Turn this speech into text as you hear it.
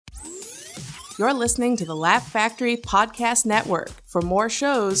You're listening to the Laugh Factory Podcast Network. For more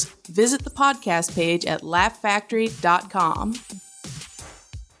shows, visit the podcast page at laughfactory.com.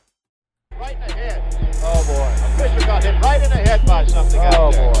 Right in the head. Oh, boy. A pitcher got hit right in the head by something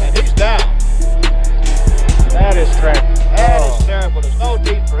out there. Boy. And he's down. That is tragic. That is terrible. There's no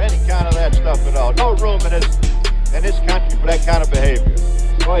need for any kind of that stuff at all. No room in this country for that kind of behavior.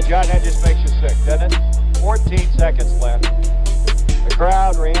 Boy, John, that just makes you sick, doesn't it? 14 seconds left. The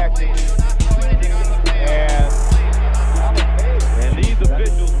crowd reacting. And these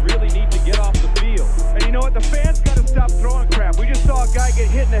officials really need to get off the field. And you know what? The fans got to stop throwing crap. We just saw a guy get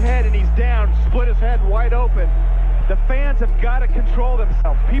hit in the head and he's down, split his head wide open. The fans have got to control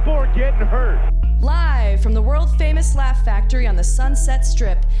themselves. People are getting hurt. Live from the world-famous Laugh Factory on the Sunset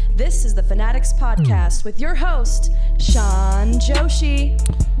Strip, this is the Fanatics Podcast with your host, Sean Joshi.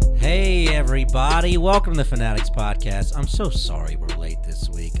 Hey everybody, welcome to the Fanatics Podcast. I'm so sorry we're late this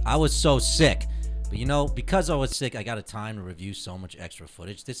week. I was so sick. But you know, because I was sick, I got a time to review so much extra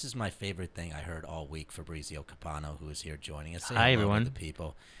footage. This is my favorite thing I heard all week. Fabrizio Capano, who is here joining us. Say Hi, hello everyone. to the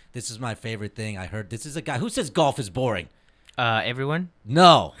people. This is my favorite thing I heard. This is a guy who says golf is boring. Everyone?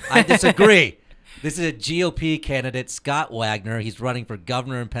 No, I disagree. This is a GOP candidate, Scott Wagner. He's running for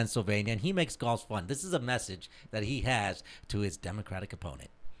governor in Pennsylvania, and he makes golf fun. This is a message that he has to his Democratic opponent.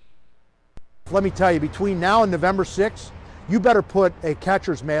 Let me tell you, between now and November 6th, you better put a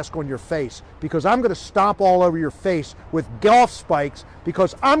catcher's mask on your face, because I'm going to stomp all over your face with golf spikes,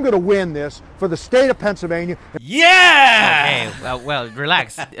 because I'm going to win this for the state of Pennsylvania. Yeah! Okay, well,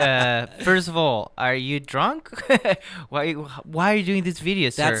 relax. First of all, are you drunk? Why are you doing this video,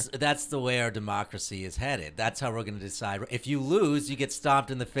 sir? That's the way our democracy is headed. That's how we're going to decide. If you lose, you get stomped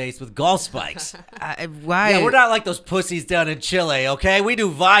in the face with golf spikes. Why? Yeah, we're not like those pussies down in Chile, okay? We do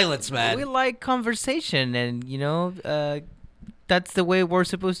violence, man. We like conversation, and that's the way we're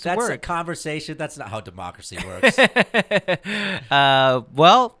supposed to That's work. a conversation. That's not how democracy works. I'm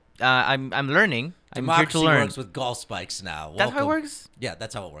learning. I'm here Democracy to learn. works with golf spikes now. That's how it Welcome. works? Yeah,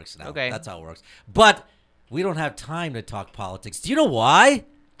 that's how it works now. Okay. That's how it works. But we don't have time to talk politics. Do you know why?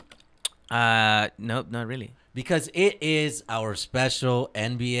 No, not really. Because it is our special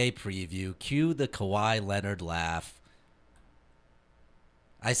NBA preview. Cue the Kawhi Leonard laugh.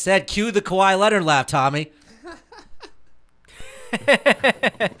 I said cue the Kawhi Leonard laugh, Tommy.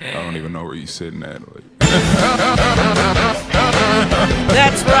 I don't even know where you're sitting at.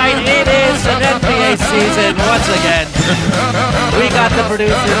 That's right, it is an NBA season once again. We got the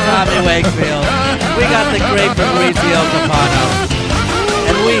producer, Tommy Wakefield. We got the great Fabrizio Capano.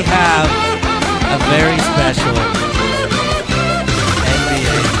 And we have a very special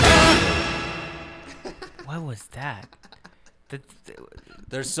NBA. What was that?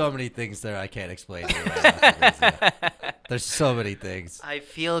 There's so many things there I can't explain to you right now, Fabrizio. There's so many things. I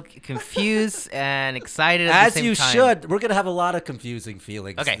feel confused and excited at As the same you time. should. We're going to have a lot of confusing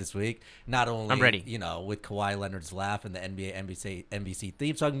feelings Okay. this week. Not only, I'm ready. with Kawhi Leonard's laugh and the NBA NBC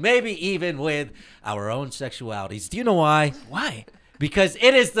theme song, maybe even with our own sexualities. Do you know why? Why? Because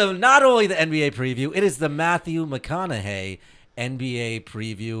it is not only the NBA preview, it is the Matthew McConaughey NBA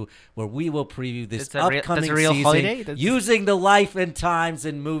preview, where we will preview this upcoming real season holiday? using the life and times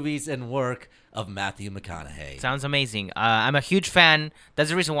and movies and work of Matthew McConaughey. Sounds amazing. I'm a huge fan. That's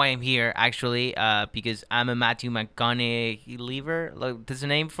the reason why I'm here, actually, because I'm a Matthew McConaughey lever. Like, that's the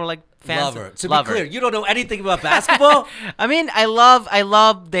name for fans. Lover. To Lover. be clear, you don't know anything about basketball? I mean, I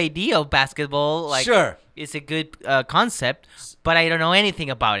love the idea of basketball. Sure. It's a good concept, but I don't know anything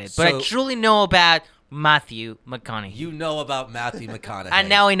about it. But I So- truly know about Matthew McConaughey. You know about Matthew McConaughey. And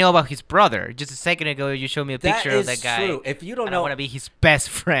now I know about his brother. Just a second ago, you showed me a That picture of is that guy. true. If you don't and know- I want to be his best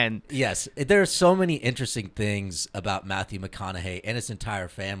friend. Yes, there are so many interesting things about Matthew McConaughey and his entire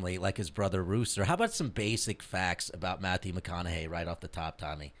family, like his brother Rooster. How about some basic facts about Matthew McConaughey right off the top,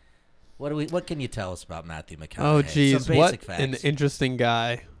 Tommy? What can you tell us about Matthew McConaughey? Oh, geez, Some what basic facts. an interesting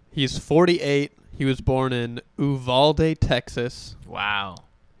guy. He's 48. He was born in Uvalde, Texas. Wow.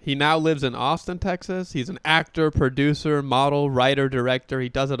 He now lives in Austin, Texas. He's an actor, producer, model, writer, director. He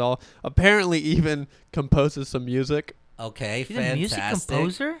does it all. Apparently even composes some music. Okay, He's fantastic. a music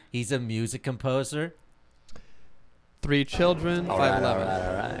composer? He's a music composer. 3 children,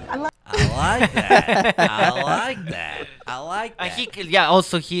 5'11". I like that. I like that. I like that.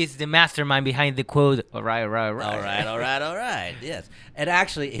 Also he is the mastermind behind the quote. All right. All right. Yes. And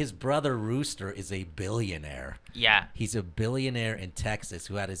actually, his brother Rooster is a billionaire. Yeah. He's a billionaire in Texas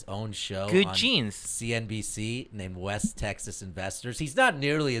who had his own show Good on genes. CNBC named West Texas Investors. He's not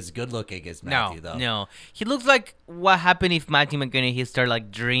nearly as good looking as Matthew, though. No. He looks like what happened if Matthew McConaughey started like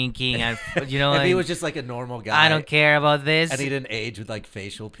drinking and if he was just like a normal guy. I don't care about this. And he didn't age with like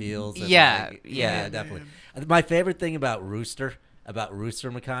facial peels. And Yeah, definitely. My favorite thing about Rooster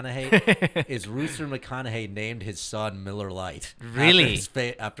McConaughey is Rooster McConaughey named his son Miller Lite. Really?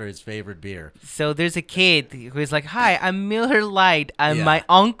 After his favorite beer. So there's a kid who is like, "Hi, I'm Miller Lite, and my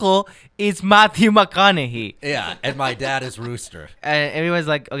uncle is Matthew McConaughey." Yeah, and my dad is Rooster. And everyone's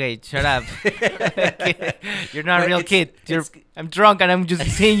like, "Okay, shut up. You're not a real kid. I'm drunk, and I'm just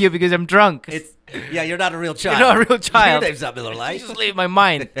seeing you because I'm drunk." You're not a real child. You're not a real child. Your name's not Miller Lite. You just leave my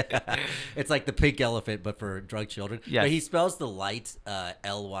mind. It's like the pink elephant, but for drunk children. Yes. But he spells the light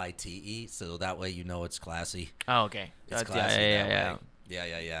Lyte, so that way you know it's classy. Oh, okay. It's classy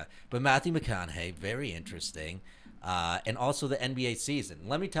Yeah. But Matthew McConaughey, very interesting. And also the NBA season.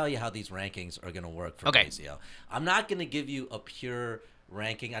 Let me tell you how these rankings are going to work for Fabrizio. I'm not going to give you a pure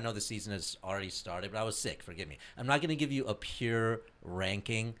ranking. I know the season has already started, but I was sick. Forgive me. I'm not going to give you a pure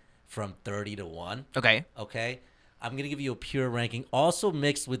ranking from 30 to 1. Okay. I'm going to give you a pure ranking, also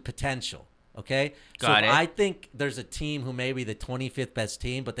mixed with potential. Okay? Got it. I think there's a team who may be the 25th best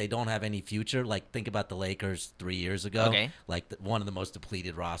team, but they don't have any future. Like, think about the Lakers 3 years ago. Okay. Like, one of the most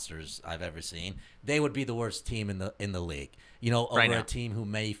depleted rosters I've ever seen. They would be the worst team in the league. You know, over a team who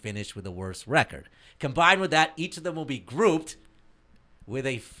may finish with a worse record. Combined with that, each of them will be grouped with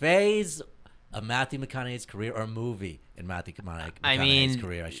a phase of Matthew McConaughey's career, or a movie in Matthew McConaughey's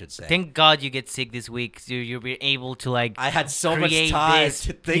career, I should say. Thank God you get sick this week, so you'll be able to I had so much time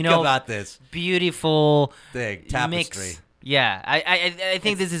to think about this beautiful tapestry. Mix. Yeah, I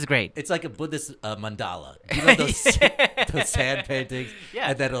think this is great. It's like a Buddhist mandala. You know those sand paintings?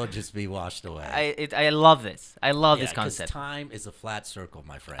 Yeah. And then it'll just be washed away. I love this. I love this concept. Time is a flat circle,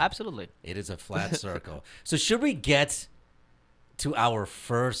 my friend. Absolutely. It is a flat circle. So should we get to our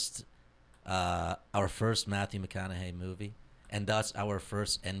first Matthew McConaughey movie, and thus our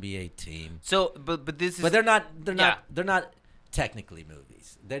first NBA team? So, but this is. But they're not technically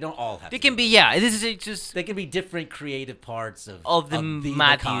movies. They don't all have. They can be. Yeah, this is just. They can be different creative parts of the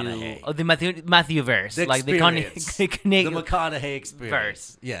Matthew verse, like the McConaughey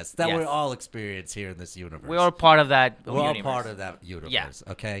experience. Yes, that we all experience here in this universe. We're all part of that. We're all part of that universe.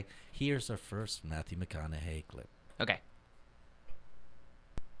 Yeah. Okay. Here's our first Matthew McConaughey clip. Okay.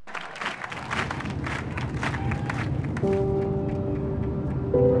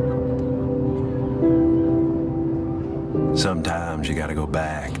 Sometimes you gotta go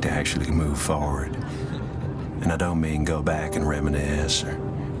back to actually move forward. And I don't mean go back and reminisce or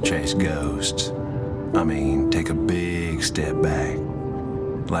chase ghosts. I mean take a big step back.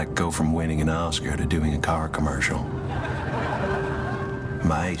 Like go from winning an Oscar to doing a car commercial.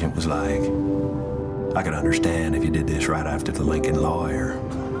 My agent was like, I could understand if you did this right after the Lincoln Lawyer.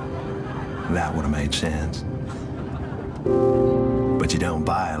 That would have made sense. But you don't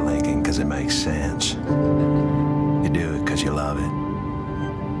buy a Lincoln because it makes sense. You do it because you love it.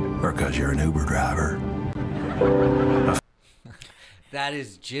 Or because you're an Uber driver. That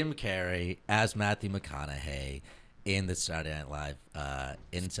is Jim Carrey as Matthew McConaughey in the Saturday Night Live. Night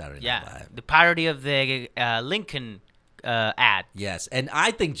Live. The parody of the Lincoln ad. Yes, and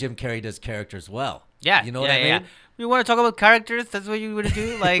I think Jim Carrey does characters well. Yeah, you know what I mean? Yeah. You want to talk about characters? That's what you want to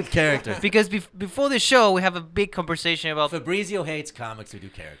do, like characters. Because before the show, we have a big conversation about. Fabrizio hates comics who do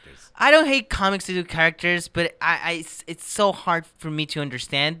characters. I don't hate comics who do characters, but it's so hard for me to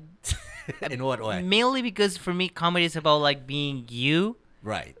understand. In what way? Mainly because for me, comedy is about like being you.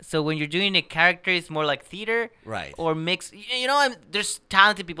 Right. So when you're doing a character, it's more like theater. Right. Or mix. You know, there's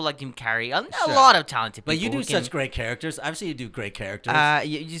talented people like Jim Carrey. A lot of talented people. But you do such great characters. I've seen you do great characters.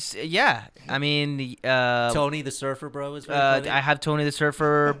 Yeah. I mean, Tony the Surfer Bro is very funny. I have Tony the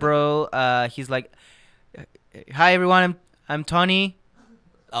Surfer Bro. He's like, hi everyone, I'm Tony.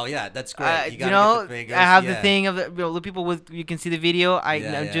 Oh yeah, that's great. You know, get the fingers. I have the thing of the people with. You can see the video.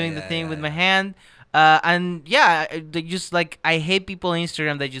 I'm doing the thing with my hand. And they just like I hate people on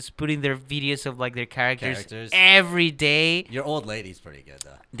Instagram that just put in their videos of like their characters every day. Your old lady's pretty good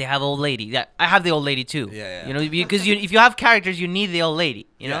though. They have old lady. Yeah, I have the old lady too. Yeah. You know, because if you have characters, you need the old lady.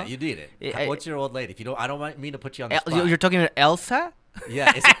 You know, you need it. What's your old lady? If you don't, I don't mean to put you on the spot. You're talking about Elsa.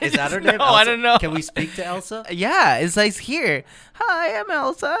 Yeah, is that her name? No, I don't know. Can we speak to Elsa? Yeah, it's like here. Hi, I'm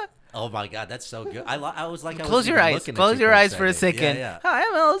Elsa. Oh my God, that's so good. I was like, Close your eyes. Close your eyes for a second. Yeah. Hi,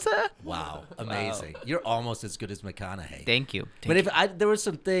 I'm Elsa. Wow, amazing. Wow. You're almost as good as McConaughey. Thank you. There were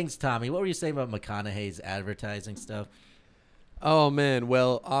some things, Tommy. What were you saying about McConaughey's advertising stuff? Oh man,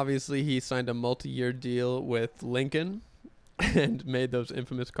 well, obviously he signed a multi-year deal with Lincoln and made those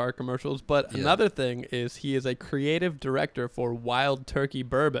infamous car commercials. But another thing is he is a creative director for Wild Turkey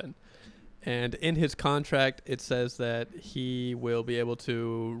Bourbon. And in his contract, it says that he will be able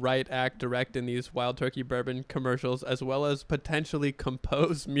to write, act, direct in these Wild Turkey Bourbon commercials, as well as potentially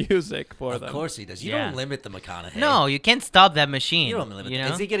compose music for them. Of course he does. You don't limit the McConaughey. No, you can't stop that machine. You don't limit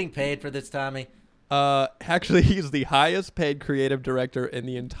Is he getting paid for this, Tommy? Actually, he's the highest paid creative director in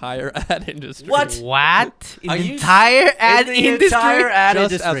the entire ad industry. What? In the entire ad industry?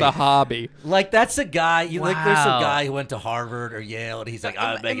 Just as a hobby. Like, that's a guy, there's some guy who went to Harvard or Yale, and he's like,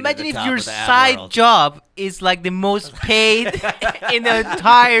 I'm making Imagine it if to the top your of the ad side world. job is like the most paid in the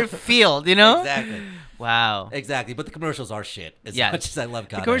entire field, you know? Exactly. Wow. Exactly, but the commercials are shit, as much as I love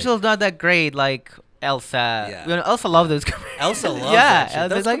Connery. The commercial's not that great, like Elsa. Yeah. You know, Elsa loved those commercials. Elsa loves that shit.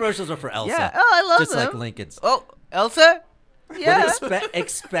 Those commercials are for Elsa. Yeah. Oh, I love just them. Just like Lincoln's. Oh, Elsa? Yeah. But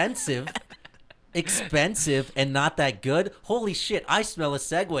expensive and not that good. Holy shit, I smell a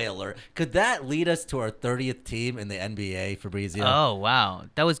segue alert. Could that lead us to our 30th team in the NBA, Fabrizio? Oh, wow.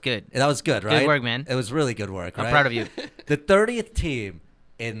 That was good. That was good, right? Good work, man. It was really good work, right? I'm proud of you. The 30th team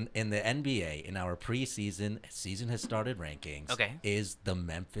in the NBA, in our season has started rankings, is the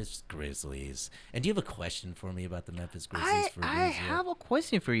Memphis Grizzlies. And do you have a question for me about the Memphis Grizzlies? I have a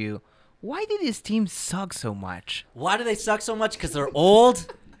question for you. Why did this team suck so much? Why do they suck so much? Because they're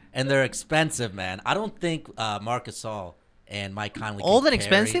old and they're expensive, man. I don't think Marc Gasol and Mike Conley Old and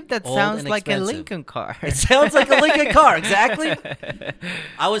expensive? That sounds like a Lincoln car. It sounds like a Lincoln car, exactly.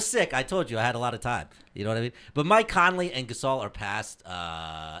 I was sick. I told you I had a lot of time. You know what I mean? But Mike Conley and Gasol are past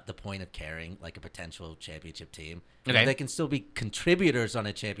the point of carrying like a potential championship team. You know, they can still be contributors on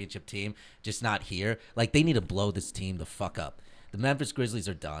a championship team, just not here. Like, they need to blow this team the fuck up. The Memphis Grizzlies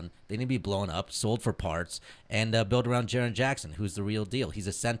are done. They need to be blown up, sold for parts, and build around Jaren Jackson, who's the real deal. He's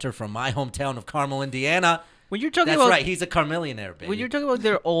a center from my hometown of Carmel, Indiana. When you're talking That's right. He's a Carmellionaire, baby. When you're talking about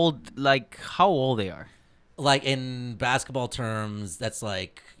their old, like, how old they are? Like, in basketball terms, that's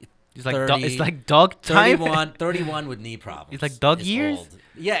like... It's like dog time? 31 with knee problems. It's like dog years? Old.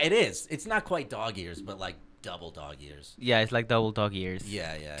 Yeah, it is. It's not quite dog years, but like double dog years. Yeah, it's like double dog years.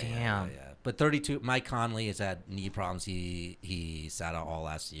 Yeah. Damn. Yeah. But 32, Mike Conley has had knee problems. He sat out all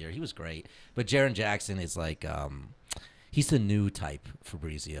last year. He was great. But Jaren Jackson is like, he's the new type,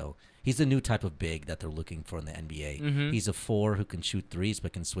 Fabrizio. He's the new type of big that they're looking for in the NBA. Mm-hmm. He's a 4 who can shoot threes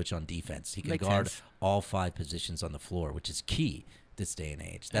but can switch on defense. He can guard all 5 positions on the floor, which is key this day and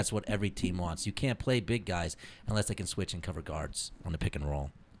age. That's what every team wants. You can't play big guys unless they can switch and cover guards on the pick and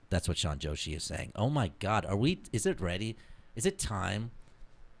roll. That's what Sean Joshi is saying. Oh my God, is it ready? Is it time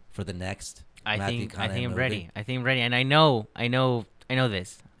for the next I think I'm movie? ready. I think I'm ready, and I know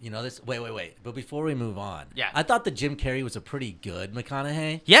this. You know this? Wait. But before we move on, yeah, I thought that Jim Carrey was a pretty good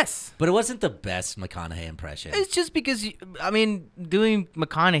McConaughey. Yes, but it wasn't the best McConaughey impression. It's just because doing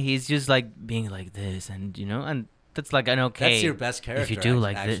McConaughey is just like being like this, and and that's like an okay. That's your best character. If you do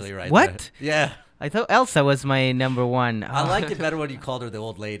like actually, this, right? What? There. Yeah. I thought Elsa was my number one. I liked it better when you called her the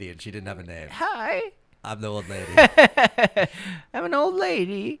old lady and she didn't have a name. Hi. I'm the old lady. I'm an old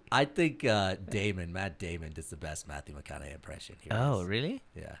lady. I think Matt Damon does the best Matthew McConaughey impression here. Oh, really?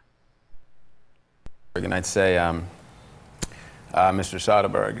 Yeah. And I'd say, Mr.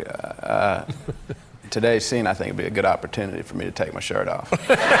 Soderbergh, today's scene, I think, would be a good opportunity for me to take my shirt off.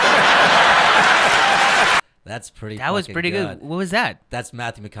 That's pretty. That was pretty good. What was that? That's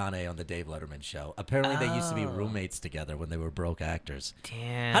Matthew McConaughey on the Dave Letterman show. Apparently, they used to be roommates together when they were broke actors.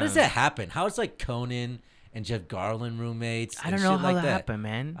 Damn. How does that happen? How is like Conan and Jeff Garlin roommates? I don't know how that happened,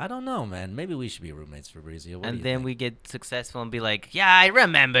 man. I don't know, man. Maybe we should be roommates, Fabrizio. And then we get successful and be like, yeah, I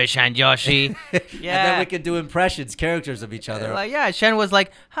remember Sean Joshi. Yeah. And then we can do impressions, characters of each other. Like, yeah, Sean was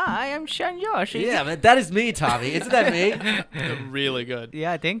like, hi, I'm Sean Joshi. Yeah, man, that is me, Tommy. Isn't that me? Really good.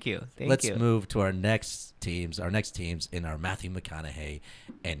 Yeah, thank you. Let's move to our next teams in our Matthew McConaughey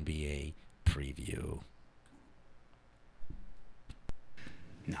NBA preview.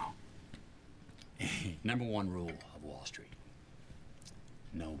 No. Number one rule of Wall Street.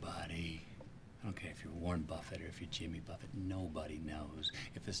 Nobody, I don't care if you're Warren Buffett or if you're Jimmy Buffett, nobody knows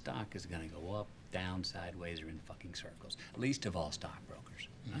if the stock is going to go up, down, sideways, or in fucking circles. Least of all stockbrokers.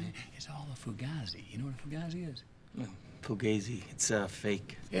 Right? It's all a fugazi. You know what a fugazi is? Fugazi. It's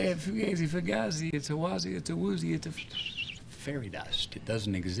fake. Yeah, fugazi. It's a wazi, it's a woozy, it's a fairy dust. It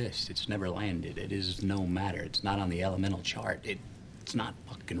doesn't exist. It's never landed. It is no matter. It's not on the elemental chart. It's It's not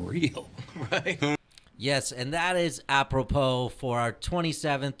fucking real, right? Yes, and that is apropos for our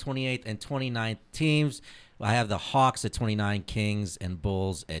 27th, 28th, and 29th teams. I have the Hawks at 29, Kings and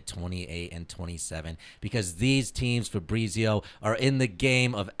Bulls at 28 and 27, because these teams, Fabrizio, are in the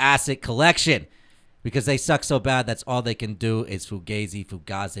game of asset collection. Because they suck so bad, that's all they can do is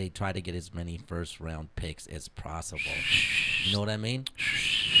Fugazi, try to get as many first-round picks as possible. You know what I mean?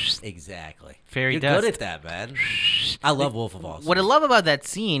 Exactly. Fairy You're dust. good at that, man. I love Wolf of Wall Street. What I love about that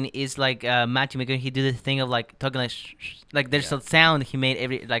scene is like Matthew McConaughey. He did the thing of like talking like there's a sound he made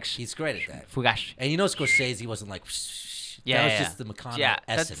every like. He's great at that. Fugash. And you know Scorsese wasn't like. That was just the McConaughey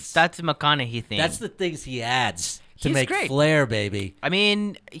essence. That's the McConaughey thing. That's the things he adds to He's make great. flair, baby. I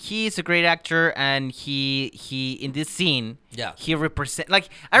mean, he's a great actor, and he in this scene, he represent like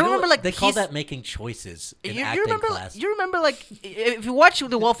I remember like they call that making choices in acting class. You remember like if you watch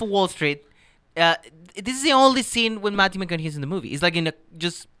The Wolf of Wall Street, this is the only scene when Matthew McConaughey is in the movie. It's like in a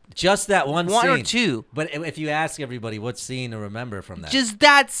just that one scene. or two. But if you ask everybody what scene to remember from that, just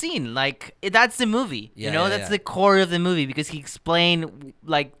that scene, like that's the movie. That's the core of the movie because he explained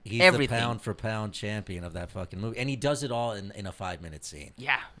like he's everything. the pound for pound champion of that fucking movie, and he does it all in a 5-minute scene.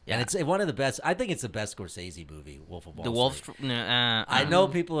 Yeah. And it's one of the best. I think it's the best Scorsese movie, Wolf of Wall Street. The Wolf. I know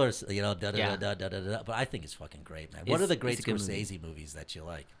people are but I think it's fucking great, man. What are the great Scorsese movies that you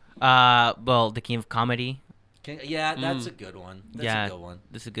like? Well, The King of Comedy. Yeah, that's a good one. That's a good one.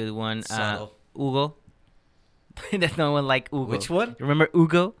 That's a good one. Subtle. Ugo. There's no one like Ugo. Which one? You remember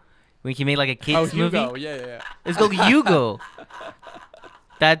Ugo? When he made like a kids movie? Hugo. Yeah. It's called Hugo.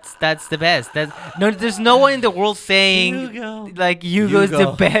 That's the best. There's no one in the world saying like Hugo's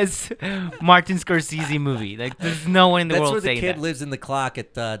the best Martin Scorsese movie. Like there's no one in the world saying that. That's where the kid lives in the clock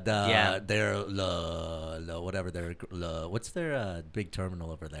at what's their big terminal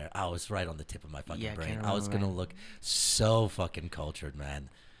over there? I was right on the tip of my fucking brain. I was gonna look so fucking cultured, man.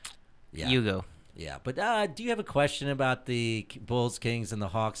 Yeah. Hugo. Yeah, but do you have a question about the Bulls, Kings, and the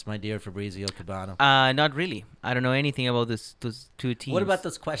Hawks, my dear Fabrizio Cabano? Not really. I don't know anything about those two teams. What about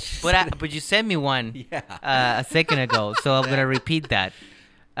those questions? But you sent me one a second ago, so I'm gonna repeat that.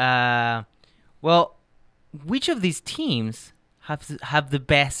 Well, which of these teams have the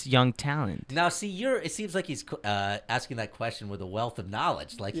best young talent? Now, see, it seems like he's asking that question with a wealth of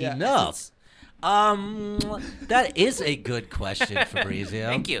knowledge, like he knows. That is a good question, Fabrizio.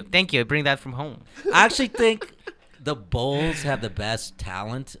 Thank you. I bring that from home. I actually think the Bulls have the best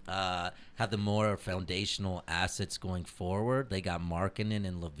talent, have the more foundational assets going forward. They got Markkanen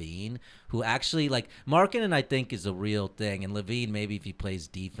and Levine, who actually, like, Markkanen, I think, is a real thing. And Levine, maybe if he plays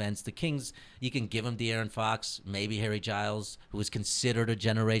defense. The Kings, you can give him De'Aaron Fox, maybe Harry Giles, who was considered a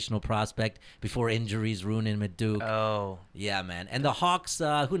generational prospect before injuries ruined him at Duke. Oh. Yeah, man. And the Hawks,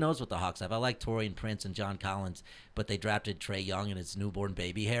 who knows what the Hawks have? I like Taurean Prince and John Collins, but they drafted Trae Young and his newborn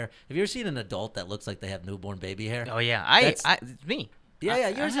baby hair. Have you ever seen an adult that looks like they have newborn baby hair? Oh, yeah. It's me. Yeah,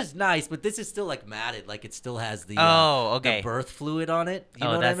 yours is nice, but this is still like matted, like it still has the the birth fluid on it. You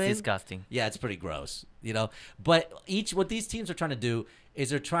know what I mean? That's disgusting. Yeah, it's pretty gross, But what these teams are trying to do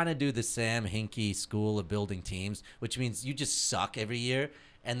is they're trying to do the Sam Hinkie school of building teams, which means you just suck every year,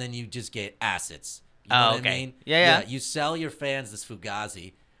 and then you just get assets. You know what I mean? Yeah. You sell your fans this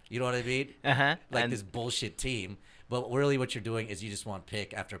Fugazi. You know what I mean? Like this bullshit team. But really what you're doing is you just want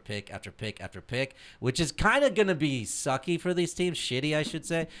pick after pick after pick after pick, which is kind of going to be sucky for these teams, shitty, I should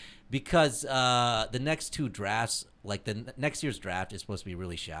say, because the next two drafts, like the next year's draft is supposed to be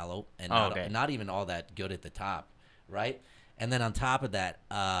really shallow and not even all that good at the top, right? And then on top of that,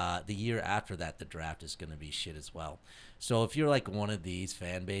 the year after that, the draft is going to be shit as well. So if you're like one of these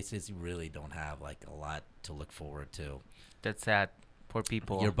fan bases, you really don't have like a lot to look forward to. That's sad. Poor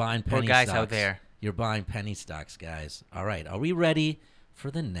people. You're buying penny Poor guys stocks out there. You're buying penny stocks, guys. All right. Are we ready for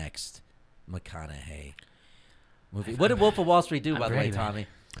the next McConaughey movie? What did Wolf of Wall Street do, by the way, Tommy?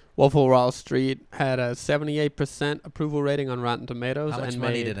 Wolf of Wall Street had a 78% approval rating on Rotten Tomatoes. How much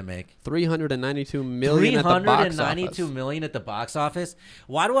money did it make? $392 million at the box office. $392 million at the box office?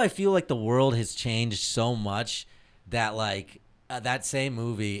 Why do I feel like the world has changed so much that, like, that same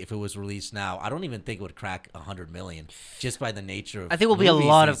movie, if it was released now, I don't even think it would crack 100 million just by the nature of I think it will be a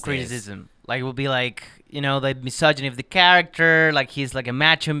lot of days. criticism. Like, it will be like, the misogyny of the character, like he's like a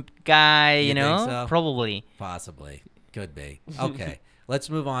macho guy, you know? Think so? Probably. Possibly. Could be. Okay. Let's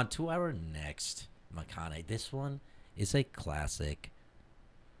move on to our next McConaughey. This one is a classic.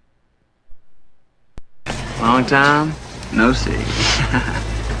 Long time, no see.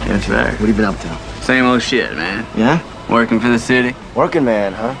 Yes, sir. What have you been up to? Same old shit, man. Yeah? Working for the city. Working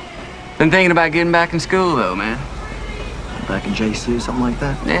man, huh? Been thinking about getting back in school, though, man. Back in JC or something like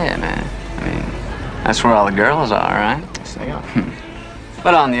that? Yeah, man. I mean, that's where all the girls are, right? Yes, they are.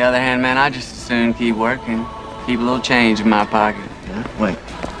 But on the other hand, man, I just as soon keep working. Keep a little change in my pocket. Yeah? Wait.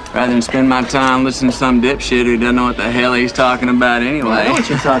 Rather than spend my time listening to some dipshit who doesn't know what the hell he's talking about anyway. I know what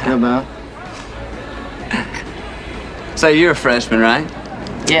you're talking about. Say, you're a freshman, right?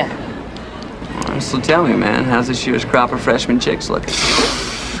 Yeah. So tell me, man, how's this year's crop of freshman chicks looking?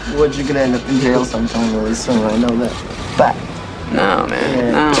 What, you're gonna end up in jail sometime really soon, I know that. Fact. No,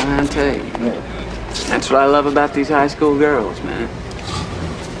 man. No, man, I tell you. That's what I love about these high school girls, man.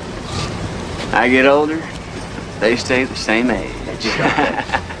 I get older, they stay the same age.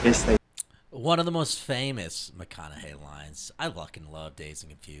 Yes, they. One of the most famous McConaughey lines. I fucking love Dazed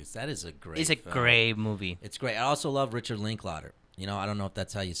and Confused. That is a great It's a film. great movie. It's great. I also love Richard Linklater. You know, I don't know if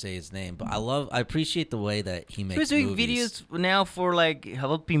that's how you say his name, but I appreciate the way that he makes He was doing movies. videos now for like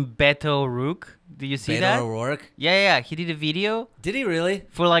helping Beto O'Rourke. Did you see Beto that? O'Rourke? Yeah. He did a video. Did he really?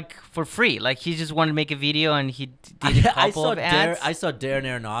 For free. Like he just wanted to make a video and he did a couple of ads. I saw Darren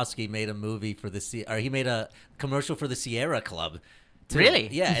Aronofsky made a movie for he made a commercial for the Sierra Club. too. Really?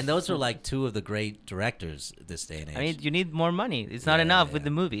 Yeah, and those are like two of the great directors this day and age. I mean, you need more money. It's not enough with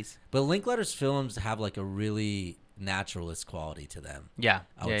the movies. But Linklater's films have like a really naturalist quality to them. Yeah,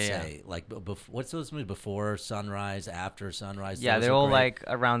 I would say. Like, what's those movies? Before Sunrise, After Sunrise? Yeah, those they're are all great. like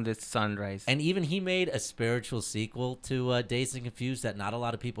around this sunrise. And even he made a spiritual sequel to Dazed and Confused that not a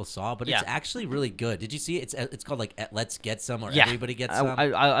lot of people saw, but it's actually really good. Did you see it? It's called like Let's Get Some, or Everybody Gets Some.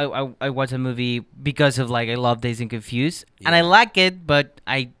 I watched a movie because of like I love Dazed and Confused, and I like it, but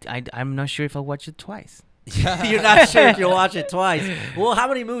I'm not sure if I'll watch it twice. You're not sure if you'll watch it twice. Well, how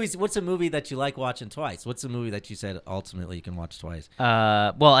many movies? What's a movie that you like watching twice? What's a movie that you said ultimately you can watch twice?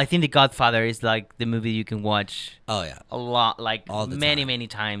 Well, I think The Godfather is like the movie you can watch. Oh yeah, a lot, like all the many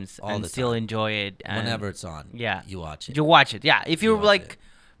times, and still enjoy it. And whenever it's on, you watch it. You watch it, yeah. If you're like,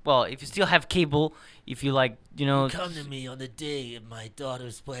 well, if you still have cable, if you like, you know, come to me on the day of my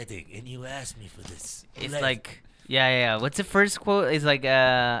daughter's wedding, and you ask me for this. It's like, yeah. What's the first quote? It's like,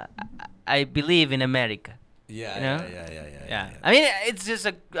 I believe in America. Yeah, you know? Yeah. I mean, it's just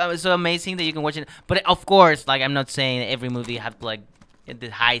so amazing that you can watch it. But of course, like I'm not saying every movie have to like the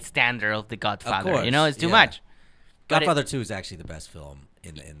high standard of The Godfather. Of course, you know, it's too much. Godfather 2 is actually the best film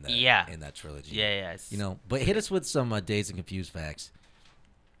in that trilogy. Yeah. You know, but hit us with some Dazed and Confused facts.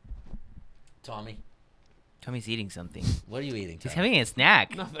 Tommy's eating something. What are you eating, Tommy? He's having a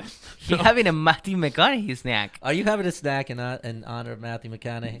snack. Nothing. He's having a Matthew McConaughey snack. Are you having a snack in honor of Matthew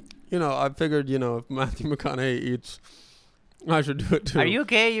McConaughey? You know, I figured, if Matthew McConaughey eats, I should do it too. Are you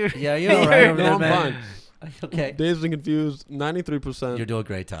okay? You're all right over there, I'm man. fine. Okay. Dazed and Confused, 93%. You're doing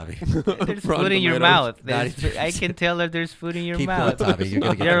great, Tommy. There's food in your mouth. I can tell that there's food in your Keep mouth. going, Tommy. You're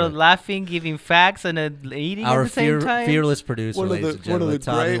gonna get You're good. laughing, giving facts, and eating at the same time. Fearless producer, ladies and gentlemen,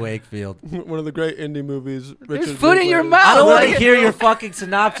 Tommy Wakefield. One of the great indie movies. There's food in your mouth. I don't want to hear your fucking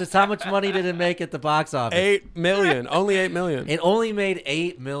synopsis. How much money did it make at the box office? $8 million. Only $8 million. It only made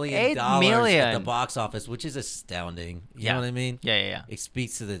 $8 million $8 million at the box office, which is astounding. You know what I mean? Yeah. It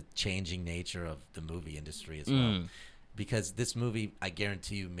speaks to the changing nature of the movie industry as well. Because this movie, I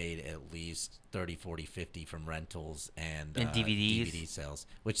guarantee you, made at least 30, 40, 50 from rentals and DVD sales,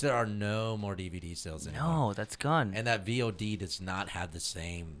 which there are no more DVD sales anymore. No, that's gone. And that VOD does not have the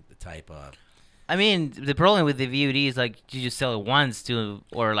same type of... I mean, the problem with the VOD is like you just sell it once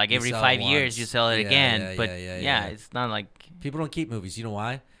or like every 5 years you sell it again. But it's not like... People don't keep movies. You know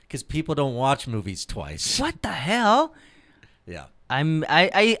why? Because people don't watch movies twice. What the hell? Yeah.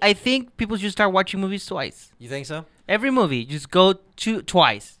 I think people should start watching movies twice. You think so? Every movie, just go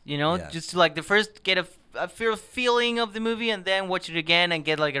twice. Just to, like the first get a feeling of the movie, and then watch it again and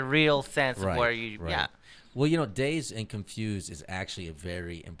get like a real sense of where you. Right. Yeah. Well, Dazed and Confused is actually a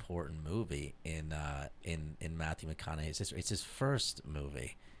very important movie in Matthew McConaughey's history. It's his first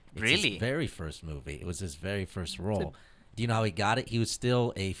movie. It's Really? His very first movie. It was his very first role. Do you know how he got it? He was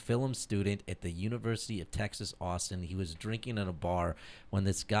still a film student at the University of Texas, Austin. He was drinking in a bar when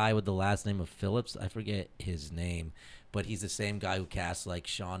this guy with the last name of Phillips, I forget his name, but he's the same guy who cast like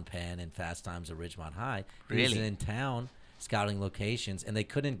Sean Penn in Fast Times at Ridgemont High. He was in town scouting locations, and they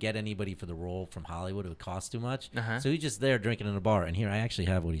couldn't get anybody for the role from Hollywood. It would cost too much. So he's just there drinking in a bar. And here, I actually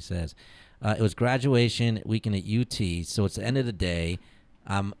have what he says. It was graduation weekend at UT, so it's the end of the day.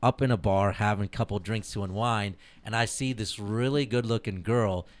 I'm up in a bar having a couple drinks to unwind, and I see this really good-looking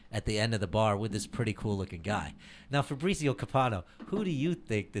girl at the end of the bar with this pretty cool-looking guy. Now, Fabrizio Capano, who do you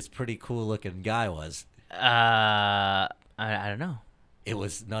think this pretty cool-looking guy was? I don't know. It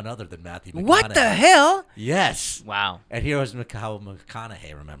was none other than Matthew McConaughey. What the hell? Yes. Wow. And here was how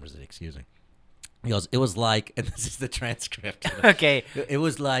McConaughey remembers it. Excuse me. He goes, it was like, and this is the transcript. Okay. It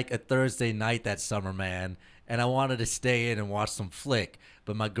was like a Thursday night that summer, man. and I wanted to stay in and watch some flick,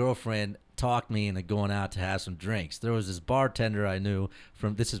 but my girlfriend talked me into going out to have some drinks. There was this bartender I knew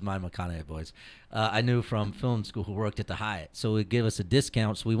from, this is my McConaughey voice, I knew from film school who worked at the Hyatt. So he'd give us a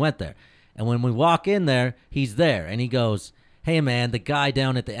discount, so we went there. And when we walk in there, he's there, and he goes, hey, man, the guy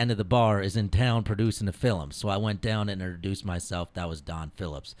down at the end of the bar is in town producing a film. So I went down and introduced myself. That was Don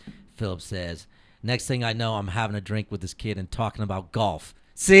Phillips. Phillips says, next thing I know, I'm having a drink with this kid and talking about golf.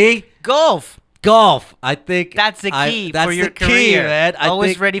 See? Golf. I think that's the key for your career. Key, man.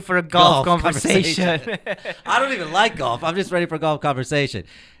 Always ready for a golf conversation. I don't even like golf. I'm just ready for a golf conversation.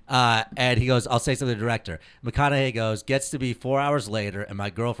 And he goes, I'll say something to the director. McConaughey goes, gets to be 4 hours later, and my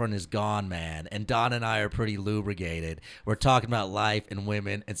girlfriend is gone, man. And Don and I are pretty lubricated. We're talking about life and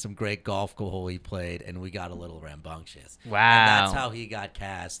women and some great golf hole he played, and we got a little rambunctious. Wow. And that's how he got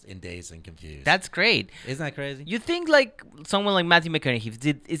cast in Dazed and Confused. That's great. Isn't that crazy? You think, like, someone like Matthew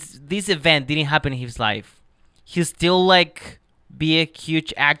McConaughey, if this event didn't happen in his life, he'll still, like, be a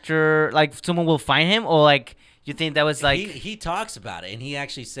huge actor? Like, someone will find him? Or, like... You think that was like... He talks about it, and he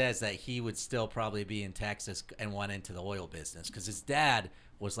actually says that he would still probably be in Texas and went into the oil business because his dad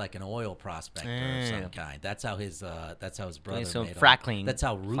was like an oil prospector of some kind. That's how his brother so made fracking. Him. That's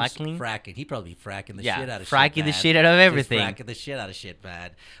how Roos fracking. He'd probably be fracking the shit out of shit. Fracking the shit out of everything. Fracking the shit out of shit,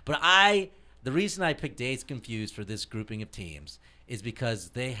 bad. But the reason I picked Dazed Confused for this grouping of teams is because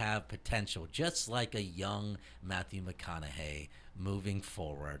they have potential, just like a young Matthew McConaughey moving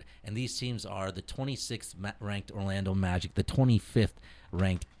forward. And these teams are the 26th ranked Orlando Magic, the 25th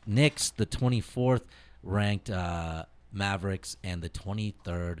ranked Knicks, the 24th ranked Mavericks, and the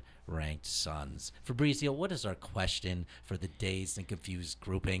 23rd ranked Suns. Fabrizio, what is our question for the Dazed and Confused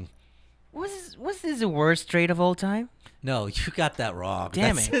grouping? Was this the worst trade of all time? No, you got that wrong.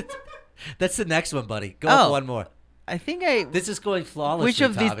 Damn it. That's the next one, buddy. Go up one more. I think This is going flawlessly. Which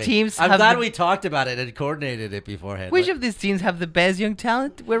of Tommy. these teams? I'm glad we talked about it and coordinated it beforehand. Which of these teams have the best young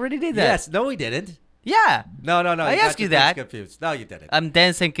talent? We already did that. Yes. No, we didn't. Yeah. No. I asked you that. Confused. No, you didn't. I'm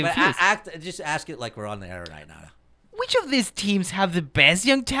dancing confused. Just ask it like we're on the air right now. Which of these teams have the best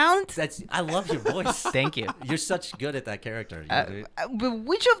young talent? I love your voice. Thank you. You're such good at that character. But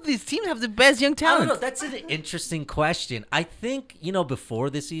which of these teams have the best young talent? I don't know. That's an interesting question. I think, before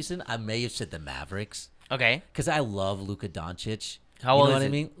this season, I may have said the Mavericks. Okay. Because I love Luka Doncic. How old is he? You know what I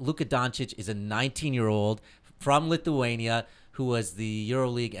mean? Luka Doncic is a 19-year-old from Lithuania who was the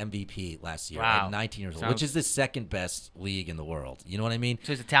EuroLeague MVP last year at 19 years old, which is the second best league in the world. You know what I mean?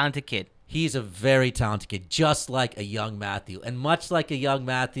 So he's a talented kid. He's a very talented kid, just like a young Matthew. And much like a young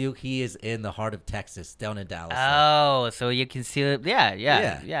Matthew, he is in the heart of Texas, down in Dallas. Oh, so you can see it. Yeah.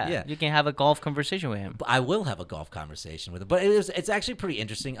 You can have a golf conversation with him. I will have a golf conversation with him. But it's actually pretty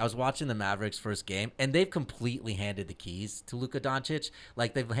interesting. I was watching the Mavericks' first game, and they've completely handed the keys to Luka Doncic.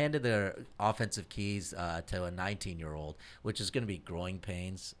 Like, they've handed their offensive keys to a 19-year-old, which is going to be growing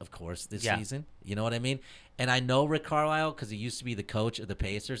pains, of course, this season. You know what I mean? And I know Rick Carlisle because he used to be the coach of the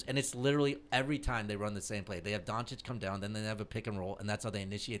Pacers, and it's literally every time they run the same play. They have Doncic come down, then they have a pick and roll, and that's how they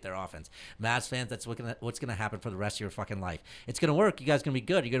initiate their offense. Mavs fans, that's what's going to happen for the rest of your fucking life. It's going to work. You guys are going to be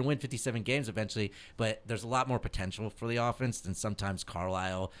good. You're going to win 57 games eventually, but there's a lot more potential for the offense than sometimes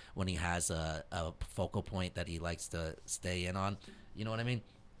Carlisle when he has a focal point that he likes to stay in on. You know what I mean?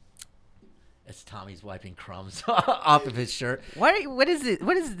 It's Tommy's wiping crumbs off of his shirt. What is it?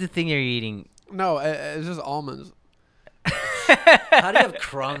 What is the thing you're eating? No, it's just almonds. How do you have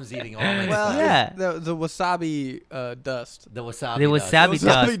crumbs eating almonds? Well, yeah, the wasabi dust. The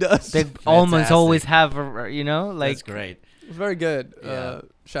wasabi dust. The almonds always have, That's great. It's very good. Yeah.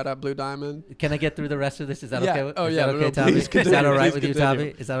 Shout out Blue Diamond. Can I get through the rest of this? Is that okay? Oh, is yeah. that okay, Tommy? Is that all right with you,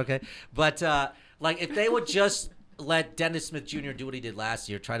 Tommy? Is that okay? But if they would just let Dennis Smith Jr. do what he did last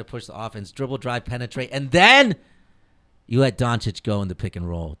year, try to push the offense, dribble, drive, penetrate, and then you let Doncic go in the pick and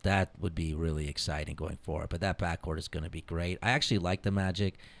roll. That would be really exciting going forward. But that backcourt is going to be great. I actually like the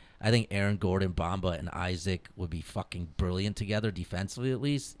Magic. I think Aaron Gordon, Bamba, and Isaac would be fucking brilliant together defensively, at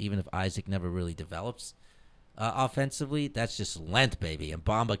least, even if Isaac never really develops offensively. That's just length, baby, and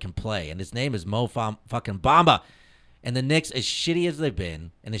Bamba can play. And his name is Mo fucking Bamba. And the Knicks, as shitty as they've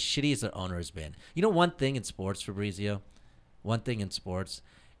been, and as shitty as their owner has been. You know one thing in sports, Fabrizio? One thing in sports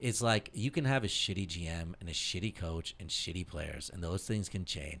is like you can have a shitty GM and a shitty coach and shitty players, and those things can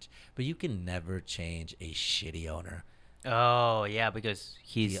change. But you can never change a shitty owner. Oh, yeah, because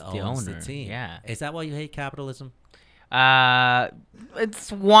he owns the team. Yeah. Is that why you hate capitalism?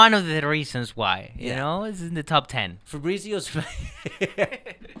 It's one of the reasons why. You know, it's in the top 10. Fabrizio's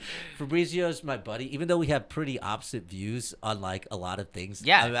my buddy. Even though we have pretty opposite views on like a lot of things.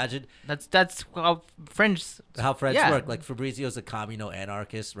 Yeah, I imagine that's how friends work. Like Fabrizio's a communo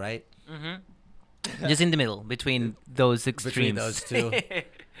anarchist, right? Mm-hmm. Just in the middle between those extremes. Between those two.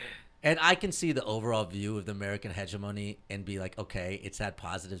 And I can see the overall view of the American hegemony and be like, okay, it's had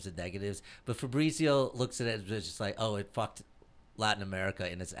positives and negatives. But Fabrizio looks at it as just like, oh, it fucked Latin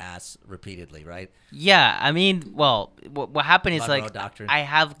America in its ass repeatedly, right? Yeah, I mean, well, what happened is Monroe like Doctrine. I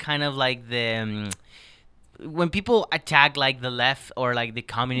have kind of like the when people attack like the left or like the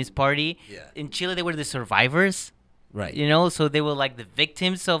Communist Party in Chile, they were the survivors. Right. You know, so they were like the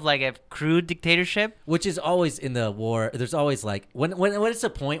victims of like a crude dictatorship. Which is always in the war. There's always like when it's a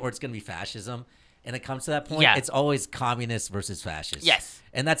point where it's going to be fascism and it comes to that point, it's always communist versus fascist. Yes.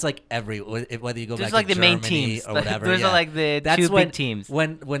 And that's like whether you go There's back like to the Germany main teams. or whatever. Those are like the two big teams.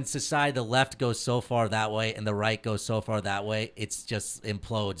 When society, the left goes so far that way and the right goes so far that way, it's just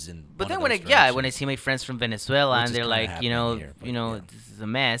implodes. But then when I see my friends from Venezuela and they're like, you know, this is a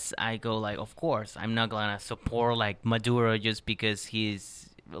mess, I go like, of course, I'm not gonna support like Maduro just because he's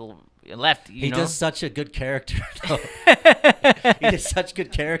left. He does such a good character, though. He does such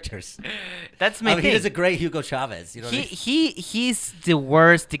good characters. That's my thing. He does a great Hugo Chavez. You know he's the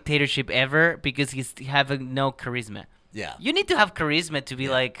worst dictatorship ever because he's having no charisma. Yeah. You need to have charisma to be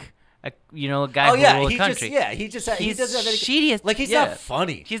like a guy who will rule a country. He doesn't have any, shittiest. Like he's not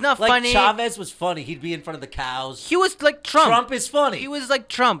funny. He's not like, funny. Chavez was funny. He'd be in front of the cows. He was like Trump. Trump is funny. He was like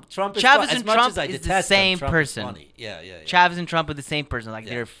Trump. Chavez and Trump is the same person. Funny. Yeah. Chavez and Trump are the same person. Like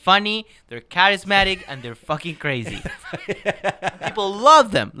they're funny, they're charismatic, and they're fucking crazy. People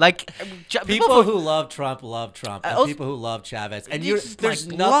love them. Like people who love Trump, and people who love Chavez. And there's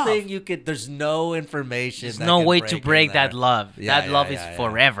nothing you could. There's no information. There's no way to break that love. That love is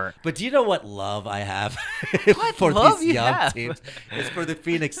forever. But do you know what love I have What for love these you young have? teams? It's for the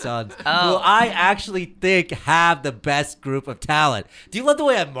Phoenix Suns, who Oh. I actually think have the best group of talent. Do you love the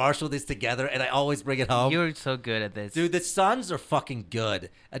way I marshal this together and I always bring it home? You're so good at this. Dude, the Suns are fucking good.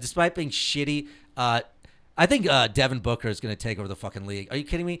 Despite being shitty, I think Devin Booker is going to take over the fucking league. Are you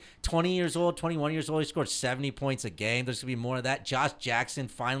kidding me? 20 years old, 21 years old. He scored 70 points a game. There's going to be more of that. Josh Jackson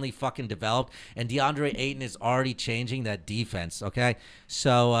finally fucking developed, and DeAndre Ayton is already changing that defense, okay?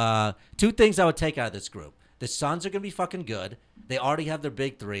 So two things I would take out of this group. The Suns are going to be fucking good. They already have their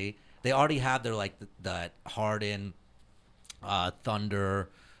big three. They already have their, like, the Harden, Thunder,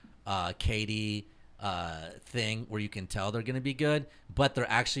 KD thing where you can tell they're going to be good, but they're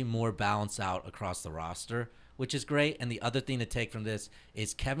actually more balanced out across the roster, which is great. And the other thing to take from this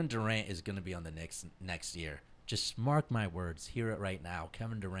is Kevin Durant is going to be on the Knicks next year. Just mark my words. Hear it right now.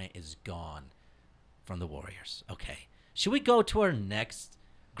 Kevin Durant is gone from the Warriors. Okay. Should we go to our next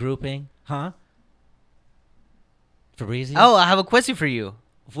grouping? Huh? Fabrizio? Oh, I have a question for you.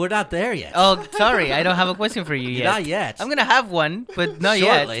 We're not there yet. Oh, sorry. I don't have a question for you yet. Not yet. I'm going to have one, but not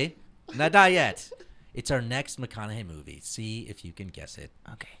Shortly. yet. Not yet. It's our next McConaughey movie. See if you can guess it.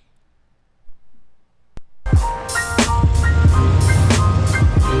 Okay.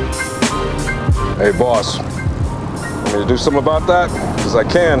 Hey, boss. Want me to do something about that? Because I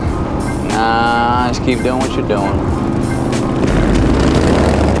can. Nah, just keep doing what you're doing.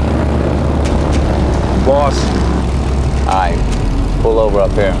 Boss. All right, pull over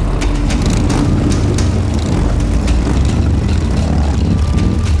up here.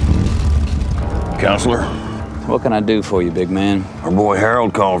 Counselor? What can I do for you, big man? Our boy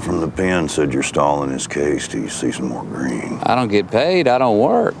Harold called from the pen, said you're stalling his case till you see some more green. I don't get paid, I don't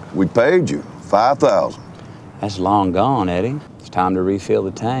work. We paid you $5,000. That's long gone, Eddie. It's time to refill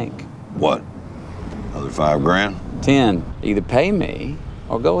the tank. What? Another $5 grand? 10. Either pay me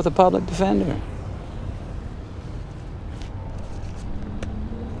or go with a public defender.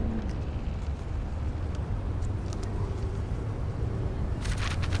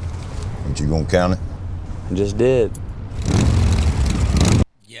 Ain't you gonna count it? I just did.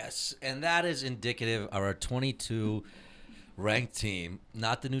 Yes, and that is indicative of our 22 ranked team,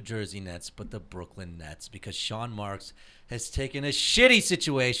 not the New Jersey Nets, but the Brooklyn Nets, because Sean Marks has taken a shitty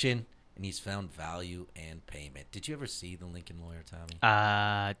situation and he's found value and payment. Did you ever see The Lincoln Lawyer,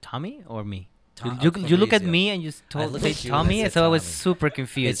 Tommy? Tommy or me? You look at me and you say Tommy, so I was super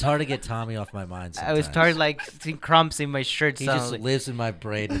confused. It's hard to get Tommy off my mind sometimes. I was started like seeing crumbs in my shirt. He just lives in my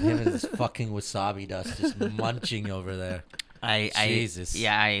brain, and him and his fucking wasabi dust just munching over there. Jesus.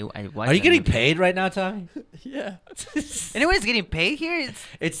 I Are you getting paid right now, Tommy? Yeah. Anybody's getting paid here?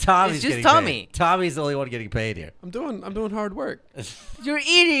 It's Tommy. It's just Tommy. Paid. Tommy's the only one getting paid here. I'm doing hard work. You're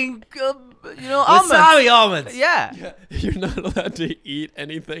eating, wasabi almonds. Yeah. You're not allowed to eat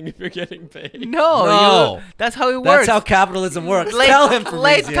anything if you're getting paid. No. That's how it works. That's how capitalism works. Tell him, Fabrizio.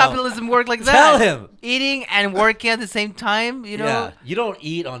 Late capitalism work like that. Tell him. Eating and working at the same time, you know? Yeah. You don't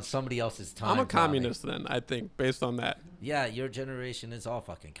eat on somebody else's time. I'm a communist then, I think, based on that. Yeah, your generation is all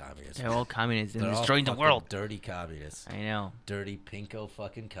fucking communists. They're all communists and They're destroying all the world. Dirty communists. I know. Dirty pinko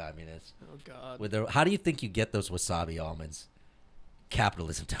fucking communists. Oh God. With their, how do you think you get those wasabi almonds?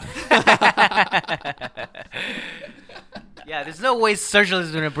 Capitalism time. Yeah, there's no way socialism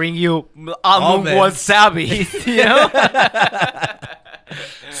is gonna bring you almond wasabi. You know.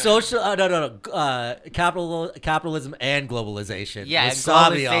 Capitalism and globalization. Yeah,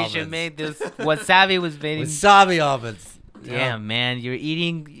 wasabi globalization almonds. made this. Wasabi was made. Wasabi almonds. Yeah, man, you're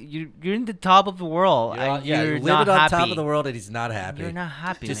eating. You're in the top of the world. You're not living on happy. top of the world, and he's not happy. You're not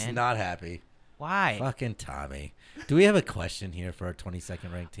happy, Just man. not happy. Why? Fucking Tommy. Do we have a question here for our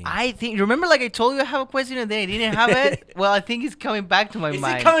 22nd ranked team? I think. Remember, like I told you, I have a question, and then I didn't have it. Well, I think it's coming back to my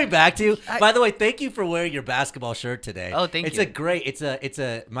mind. Is it coming back to you? By the way, thank you for wearing your basketball shirt today. Oh, thank you. It's a great. It's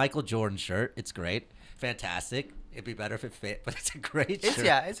a Michael Jordan shirt. It's great, fantastic. It'd be better if it fit, but it's a great shirt.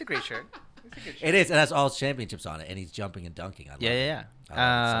 Yeah, it's a great shirt. It is. It has all his championships on it, and he's jumping and dunking. I love it. I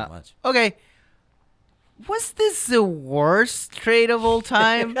love it so much. Okay. Was this the worst trade of all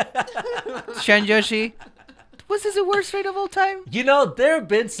time, Shanjoshi? Was this the worst trade of all time? You know, there have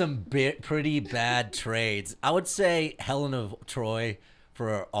been some pretty bad trades. I would say Helen of Troy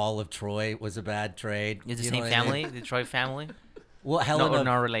for all of Troy was a bad trade. It's the same family, the Troy family? Well, Helen of...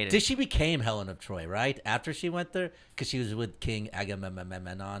 not related. She became Helen of Troy, right? After she went there? Because she was with King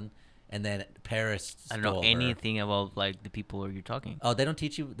Agamemnon. And then Paris stole I don't know her. anything about like the people you're talking. Oh, they don't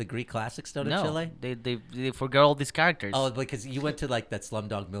teach you the Greek classics though in No, Chile? they forget all these characters. Oh, because you went to like that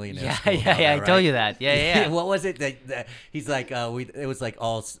Slumdog Millionaire. Yeah, school yeah, down yeah. there, I told right? you that. Yeah. What was it? He's like, it was like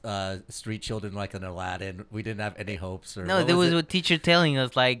all street children like in Aladdin. We didn't have any hopes. Or No, there was a teacher telling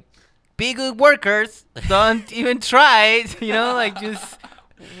us like, be good workers. Don't even try. You know, like just.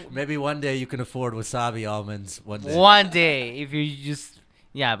 Maybe one day you can afford wasabi almonds. One day, if you just.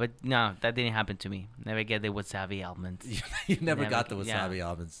 Yeah, but no, that didn't happen to me. Never get the wasabi almonds. You never got the wasabi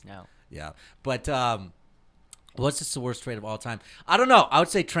almonds. No. Yeah. But what's this the worst trade of all time? I don't know. I would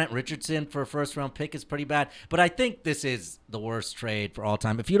say Trent Richardson for a first-round pick is pretty bad. But I think this is the worst trade for all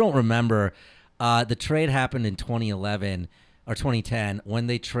time. If you don't remember, the trade happened in 2011 or 2010 when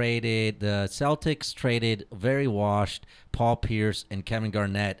they traded – the Celtics traded very washed Paul Pierce and Kevin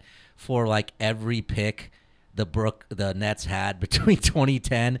Garnett for like every pick – the Nets had between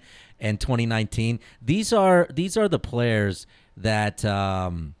 2010 and 2019. These are the players that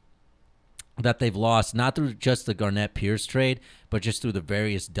that they've lost, not through just the Garnett Pierce trade, but just through the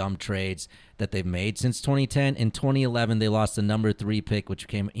various dumb trades that they've made since 2010. In 2011, they lost the number 3 pick, which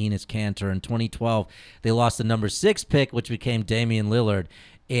became Enes Kanter. In 2012, they lost the number 6 pick, which became Damian Lillard.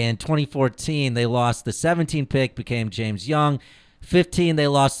 In 2014, they lost the 17 pick, became James Young. 15, they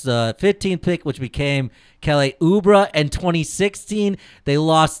lost the 15th pick, which became Kelly Oubre. In 2016, they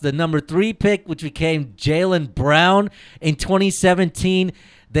lost the number 3 pick, which became Jaylen Brown. In 2017,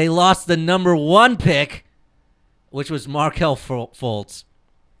 they lost the number 1 pick, which was Markelle Fultz.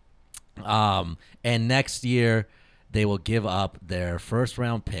 And next year, they will give up their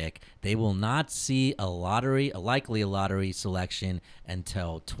first-round pick. They will not see a likely lottery selection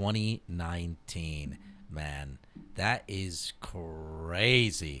until 2019. Man, that is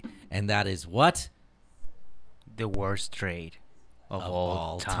crazy. And that is what? The worst trade of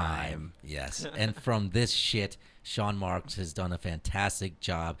all time. Yes. And from this shit, Sean Marks has done a fantastic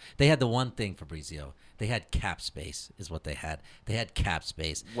job. They had the one thing, Fabrizio. They had cap space is what they had. They had cap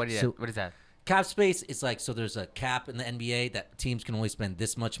space. What is that? Cap space is like, so there's a cap in the NBA that teams can only spend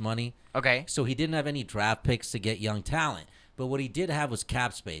this much money. Okay. So he didn't have any draft picks to get young talent. But what he did have was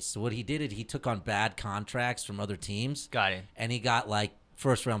cap space. So what he did is he took on bad contracts from other teams. Got it. And he got like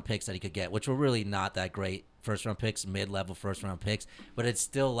first-round picks that he could get, which were really not that great first-round picks, mid-level first-round picks. But it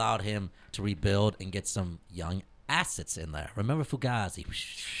still allowed him to rebuild and get some young assets in there. Remember Fugazi?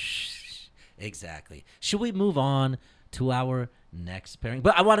 Exactly. Should we move on to our next pairing?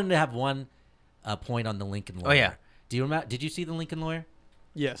 But I wanted to have one point on The Lincoln Lawyer. Oh, yeah. Do you remember? Did you see The Lincoln Lawyer?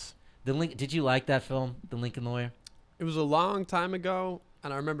 Yes. Did you like that film, The Lincoln Lawyer? It was a long time ago,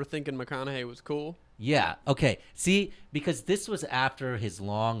 and I remember thinking McConaughey was cool. Yeah. Okay. See, because this was after his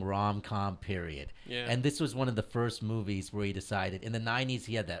long rom-com period. Yeah. And this was one of the first movies where he decided. In the 90s,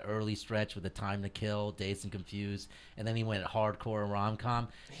 he had that early stretch with The Time to Kill, Dazed and Confused, and then he went hardcore rom-com.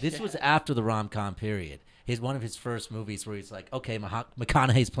 This was after the rom-com period. One of his first movies where he's like, okay,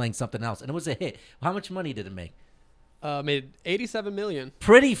 McConaughey's playing something else. And it was a hit. How much money did it make? Made $87 million.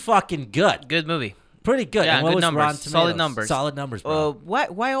 Pretty fucking good. Good movie. Pretty good. Yeah, and what good was numbers. Rotten Tomatoes? Solid numbers, bro.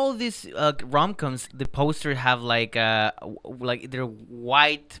 Why all these rom-coms, the poster have like either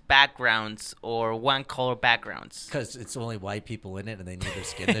white backgrounds or one color backgrounds? Because it's only white people in it and they need their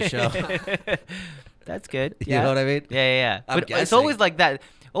skin to show. That's good. You know what I mean? Yeah. I'm But it's guessing. always like that.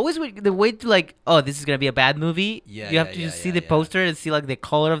 Always the way to like, oh, this is gonna be a bad movie. Yeah, you have yeah, to yeah, just see yeah, the yeah. poster and see like the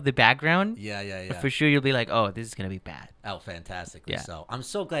color of the background. Yeah. But for sure, you'll be like, oh, this is gonna be bad. Oh, fantastically Yeah. so. I'm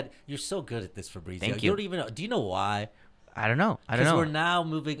so glad you're so good at this, Fabrizio. Thank You you. don't even know. Do you know why? I don't know. Because we're now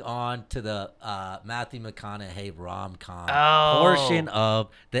moving on to the Matthew McConaughey rom-com Oh. portion of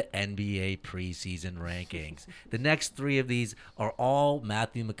the NBA preseason rankings. The next 3 of these are all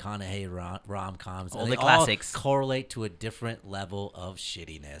Matthew McConaughey rom-coms. All and the they classics. correlate to a different level of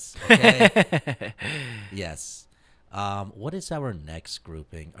shittiness. Okay? Yes. What is our next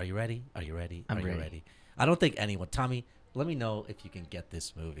grouping? Are you ready? Are you ready? I'm Are you ready. ready? I don't think anyone. Tommy, let me know if you can get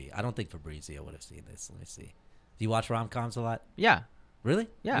this movie. I don't think Fabrizio would have seen this. Let me see. Do you watch rom-coms a lot? Yeah. Really?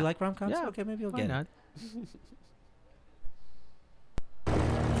 Yeah. You like rom-coms? Yeah. Okay, maybe you'll Why get not? it.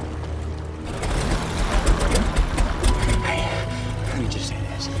 Let me just say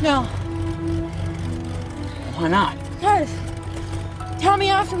this. No. Why not? Because. Tell me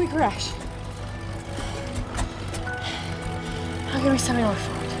after we crash. I'll give me something to look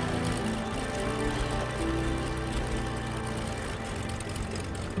forward to.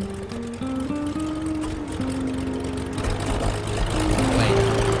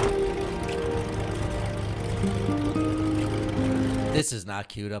 This is not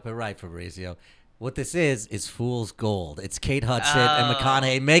queued up and right, Fabrizio. What this is Fool's Gold. It's Kate Hudson and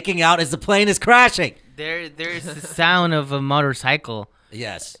McConaughey making out as the plane is crashing. There's the sound of a motorcycle.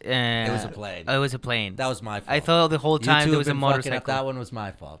 Yes, it was a plane. Oh, it was a plane. That was my fault. I thought the whole time You two there was a have been fucking motorcycle. up. That one was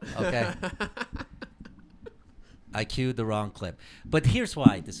my fault. Okay. I queued the wrong clip. But here's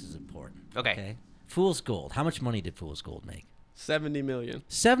why this is important. Okay. Fool's Gold. How much money did Fool's Gold make? 70 million.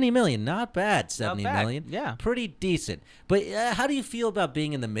 70 million. Not bad. 70 bad. million. Yeah. Pretty decent. But how do you feel about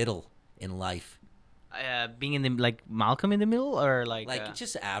being in the middle in life? Being in the like Malcolm in the middle or like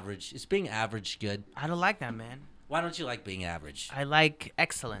just average. Is being average good? I don't like that, man. Why don't you like being average? I like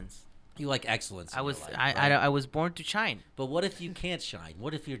excellence. You like excellence. I in was your life, I right? I was born to shine. But what if you can't shine?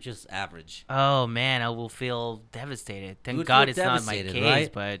 What if you're just average? Oh man, I will feel devastated. You Thank would God feel it's not my devastated, case,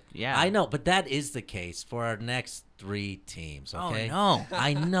 right? but yeah. I know, but that is the case for our next 3 teams, okay? no.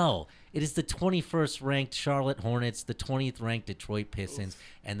 I know. It is the 21st ranked Charlotte Hornets, the 20th ranked Detroit Pistons,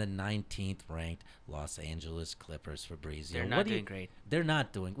 and the 19th ranked Los Angeles Clippers, Fabrizio. They're not doing great. They're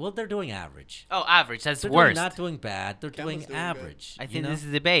not doing well. They're doing average. Oh, average. That's They're worse. not doing bad. They're doing average. I you think know? this is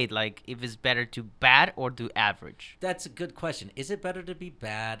a debate. Like, if it's better to bad or do average. That's a good question. Is it better to be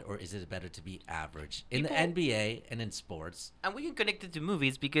bad or is it better to be average? In People- the NBA and in sports. And we can connect it to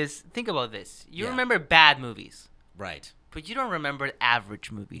movies because think about this. You Yeah. remember bad movies, Right. but you don't remember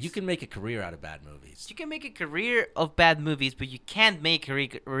average movies. You can make a career out of bad movies. You can make a career of bad movies, but you can't make a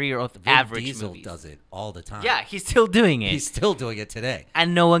career of Vin average Diesel movies. does it all the time. Yeah, he's still doing it. He's still doing it today.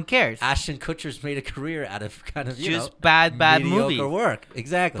 And no one cares. Ashton Kutcher's made a career out of kind of Just bad mediocre movies. work.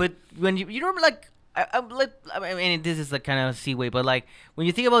 Exactly. But when you remember, like, I mean, this is like kind of seaway, but like when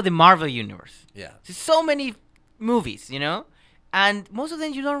you think about the Marvel universe, Yeah. there's so many movies, you know, and most of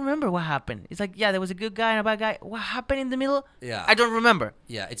them you don't remember what happened. It's like, yeah, there was a good guy and a bad guy. What happened in the middle? Yeah. I don't remember.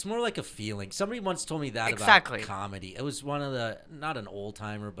 Yeah, it's more like a feeling. Somebody once told me that Exactly. about comedy. It was one of the, not an old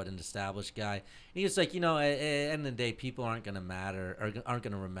timer, but an established guy. He was like, at the end of the day, people aren't going to matter or aren't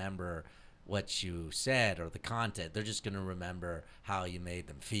going to remember what you said or the content. They're just going to remember how you made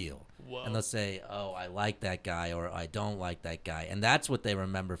them feel. Whoa. And they'll say, oh, I like that guy or I don't like that guy. And that's what they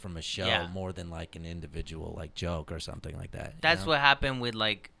remember from a show Yeah. more than like an individual like joke or something like that. That's what happened with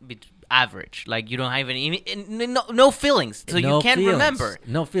like average. Like you don't have any no feelings, so No you can't feelings. remember.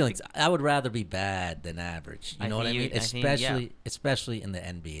 No feelings. I would rather be bad than average. You I know what I think mean? you- I think, yeah. Especially in the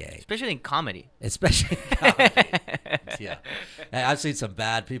NBA. Especially in comedy. Especially in comedy. Yeah. Hey, I've seen some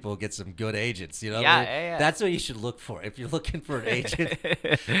bad people get some good agents, you know? Yeah, what I mean? yeah. That's what you should look for. If you're looking for an agent,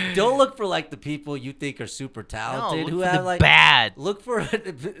 don't look for like the people you think are super talented look who for have the like bad. Look for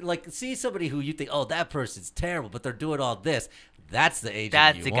like see somebody who you think, "Oh, that person's terrible, but they're doing all this." That's the agent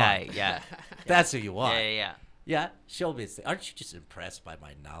That's you the want. guy, yeah. That's who you want. Yeah. Yeah, show me. Aren't you just impressed by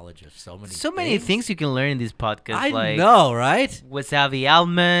my knowledge of so many? So many things you can learn in this podcast. I like know, right? Wasabi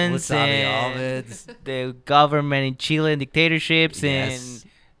almonds. Wasabi and almonds. The government in Chile and dictatorships Yes.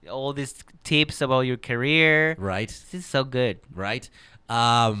 and all these tips about your career. Right. This is so good. Right.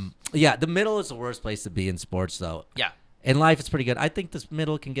 Yeah, the middle is the worst place to be in sports, though. Yeah. In life, it's pretty good. I think this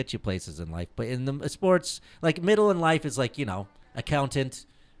middle can get you places in life, but in the sports, like middle in life is like accountant.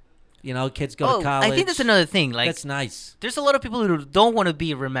 Kids go to college. I think that's another thing. Like that's nice. There's a lot of people who don't want to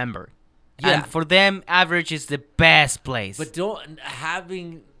be remembered. Yeah. And for them, average is the best place. But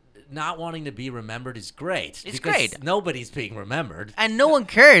having not wanting to be remembered is great. It's because great. Nobody's being remembered. And no one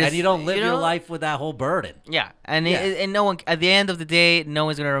cares. And you don't live your life with that whole burden. Yeah. And no one, at the end of the day, no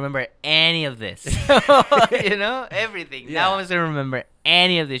one's going to remember any of this. Everything. Yeah. No one's going to remember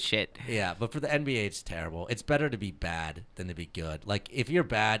any of this shit. Yeah, but for the NBA, it's terrible. It's better to be bad than to be good. Like, if you're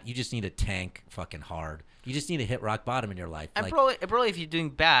bad, you just need to tank fucking hard. You just need to hit rock bottom in your life. And like, probably if you're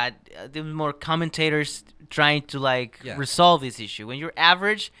doing bad, there's more commentators trying to resolve this issue. When you're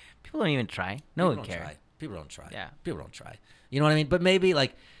average, people don't even try. No one cares. People don't try. Yeah. People don't try. You know what I mean? But maybe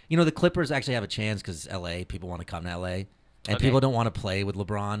the Clippers actually have a chance because it's LA. People want to come to LA, and people don't want to play with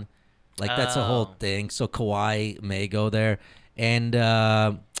LeBron. Like that's the whole thing. So Kawhi may go there, and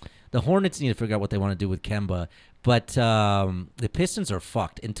the Hornets need to figure out what they want to do with Kemba. But the Pistons are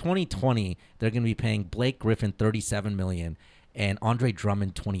fucked. In 2020, they're going to be paying Blake Griffin $37 million and Andre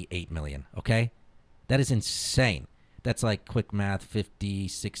Drummond $28 million. Okay, that is insane. That's like quick math, $50,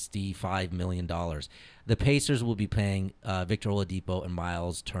 $65 million. The Pacers will be paying Victor Oladipo and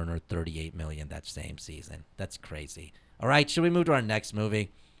Miles Turner $38 million that same season. That's crazy. All right, should we move to our next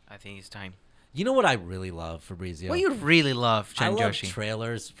movie? I think it's time. You know what I really love, Fabrizio? What you really love, Chan I love Joshi?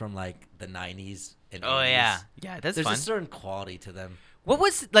 trailers from like the 90s and 80s. Oh, yeah. Yeah, that's There's fun. a certain quality to them. What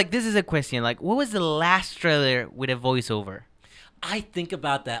was, this is a question, what was the last trailer with a voiceover? I think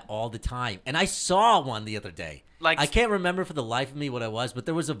about that all the time. And I saw one the other day. I can't remember for the life of me what it was, but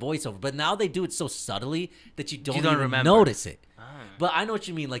there was a voiceover. But now they do it so subtly that you don't even remember. notice it. But I know what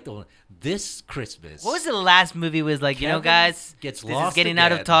you mean. Like this Christmas. What was the last movie was like, Kevin guys, gets this lost is getting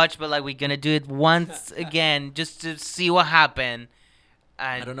again. out of touch, but we're going to do it once again just to see what happened.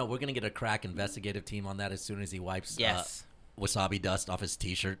 I don't know. We're going to get a crack investigative team on that as soon as he wipes wasabi dust off his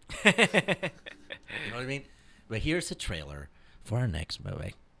T-shirt. You know what I mean? But here's a trailer for our next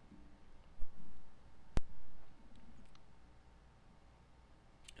movie.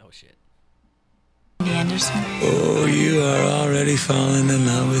 Oh, shit. Anderson. Oh, you are already falling in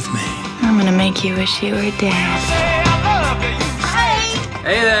love with me. I'm gonna make you wish you were dead.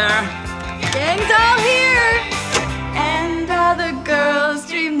 Hey there. Gang's all here. And all the girls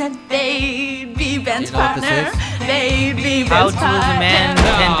dream that they'd be Ben's You know what this partner. is? They'd be How Ben's to Lose a Man in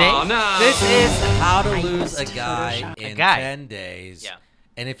 10 Days? No. This is How to Lose a Guy in 10 Days. Yeah.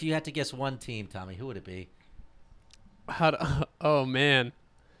 And if you had to guess one team, Tommy, who would it be? Oh, man.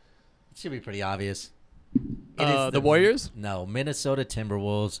 It should be pretty obvious. The Warriors? No, Minnesota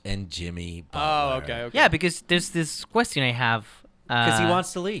Timberwolves and Jimmy Butler. Oh, okay. Yeah, because there's this question I have. Because he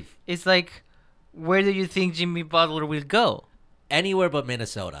wants to leave. It's like, where do you think Jimmy Butler will go? Anywhere but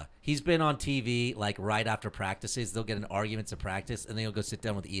Minnesota. He's been on TV right after practices. They'll get in arguments at practice, and then he'll go sit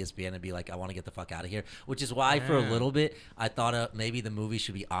down with ESPN and be like, I want to get the fuck out of here. Which is why, for a little bit, I thought maybe the movie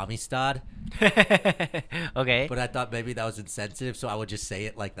should be Amistad. Okay. But I thought maybe that was insensitive, so I would just say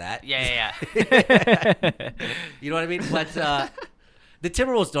it like that. Yeah. You know what I mean? But the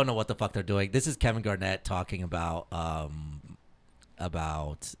Timberwolves don't know what the fuck they're doing. This is Kevin Garnett talking about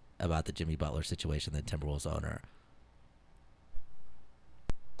the Jimmy Butler situation, the Timberwolves owner.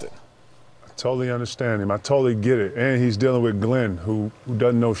 I totally understand him. I totally get it. And he's dealing with Glenn, who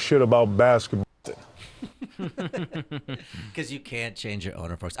doesn't know shit about basketball. Because you can't change your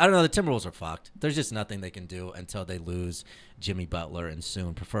owner, folks. I don't know. The Timberwolves are fucked. There's just nothing they can do until they lose Jimmy Butler, and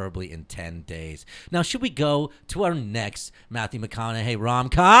soon, preferably in 10 days. Now, should we go to our next Matthew McConaughey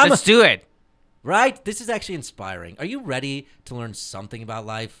rom-com? Let's do it. Right? This is actually inspiring. Are you ready to learn something about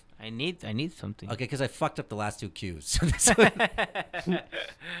life? I need something. Okay, because I fucked up the last two cues.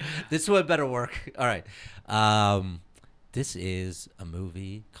 This one better work. All right. This is a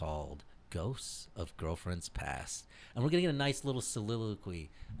movie called Ghosts of Girlfriends Past. And we're going to get a nice little soliloquy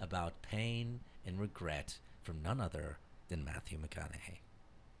about pain and regret from none other than Matthew McConaughey.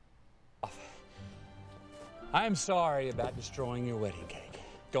 I am sorry about destroying your wedding cake.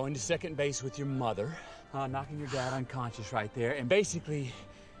 Going to second base with your mother, knocking your dad unconscious right there, and basically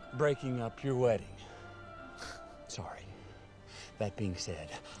breaking up your wedding. Sorry. That being said,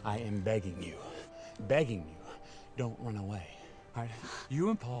 I am begging you, don't run away. All right? You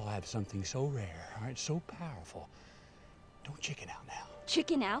and Paul have something so rare, all right, so powerful. Don't chicken out now.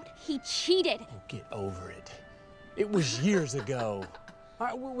 Chicken out? He cheated. Oh, get over it. It was years ago. All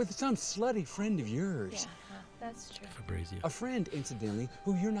right, with some slutty friend of yours. Yeah, that's true. Fabrizio. A friend, incidentally,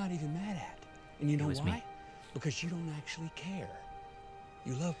 who you're not even mad at. And you know why? Me. Because you don't actually care.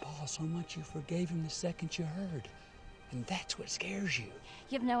 You love Paul so much you forgave him the second you heard. And that's what scares you.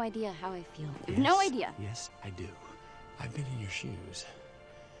 You have no idea how I feel. You have no idea. Yes, I do. I've been in your shoes.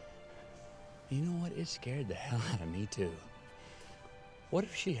 You know what? It scared the hell out of me, too. What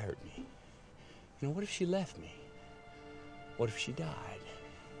if she hurt me? You know, what if she left me? What if she died?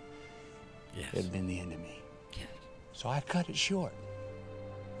 it would have been the end of me. So I cut it short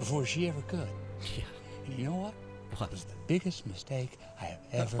before she ever could. Yeah. And you know what? What? It was the biggest mistake I have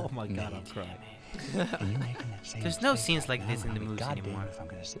ever made. Oh my God, I'm crying. And you're making that same There's no mistake scenes like right this now. in the I'll be movies goddamn anymore. if I'm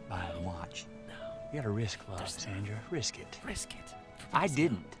going to sit by and watch. No. You got to risk love, Sandra. Risk it. Risk it. I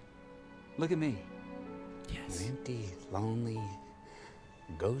didn't. Look at me. Yes. An empty, lonely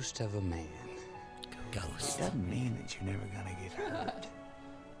ghost of a man. Ghost. It doesn't mean that you're never going to get hurt.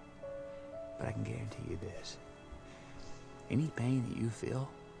 But I can guarantee you this. Any pain that you feel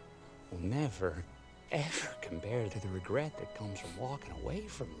will never, ever compare to the regret that comes from walking away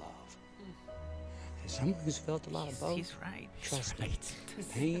from love. As someone who's felt a lot of both, He's right. trust me,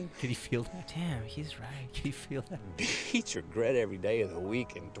 pain Can you feel that? Damn, he's right. Can you feel that? beats regret every day of the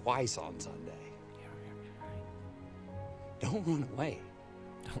week and twice on Sunday. Don't run away.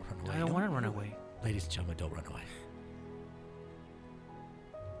 Don't run away. I don't want to run away. Ladies and gentlemen, don't run away.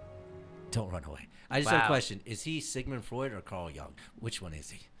 Don't run away. I just have a Wow. question. Is he Sigmund Freud or Carl Jung? Which one is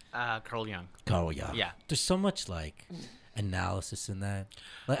he? Carl Jung. Carl Jung. Yeah. There's so much like analysis in that.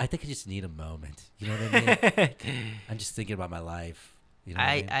 Like I think I just need a moment. You know what I mean? I'm just thinking about my life. You know what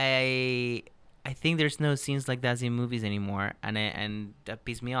I mean? I think there's no scenes like that in movies anymore, and that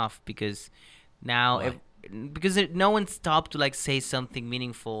pisses me off because now no one stopped to like say something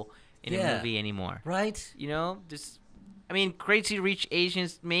meaningful in a movie anymore. Right? You know, Crazy Rich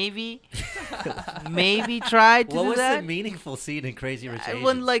Asians maybe tried to What do was that. the meaningful scene in Crazy Rich Asians?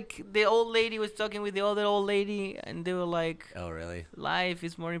 When like the old lady was talking with the other old lady, and they were like, "Oh, really? Life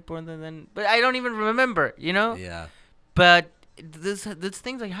is more important than." But I don't even remember. You know. Yeah. But this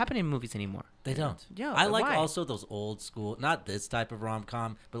things like happen in movies anymore. They don't. Yeah. I like why? also those old school, not this type of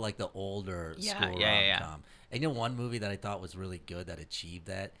rom-com, but like the older school rom-com. Yeah. And one movie that I thought was really good that achieved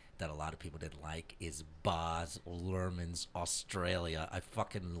that a lot of people didn't like is Baz Luhrmann's Australia. I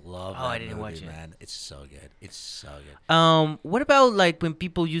fucking love that I didn't movie, watch it. man. It's so good. It's so good. What about like when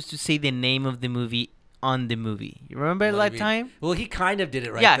people used to say the name of the movie on the movie? You remember What do you Lifetime? mean? Well, he kind of did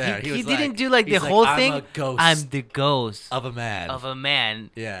it right yeah, there. he was didn't like, do like the he's whole I'm thing. A ghost I'm the ghost of a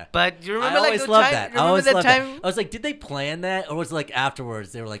man. Yeah. Yeah. But you remember I like always the loved time? that. I Remember always that loved time? that. I was like, did they plan that, or was it like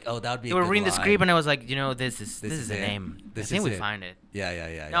afterwards? They were like, oh, that would be. They were reading the script, and I was like, this is the it. name. This I think is we it. find it.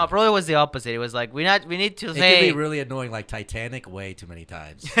 Yeah. No, probably was the opposite. It was like we need to It say. can be really annoying, like Titanic, way too many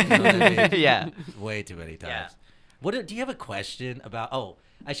times. You know what I mean? Yeah. Way too many times. Yeah. Do you have a question about? Oh,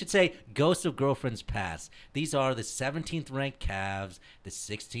 I should say Ghosts of Girlfriends Past. These are the 17th ranked Cavs, the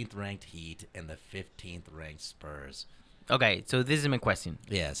 16th ranked Heat, and the 15th ranked Spurs. Okay, so this is my question.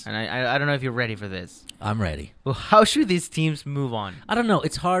 Yes. And I don't know if you're ready for this. I'm ready. Well, how should these teams move on? I don't know.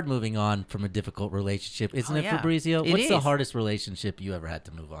 It's hard moving on from a difficult relationship, isn't it, Fabrizio? It What's the is. hardest relationship you ever had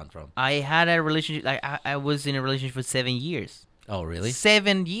to move on from? I had a relationship. I was in a relationship for 7 years. Oh, really?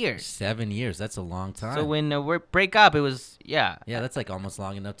 7 years. 7 years. That's a long time. So when we break up, it was Yeah, that's like almost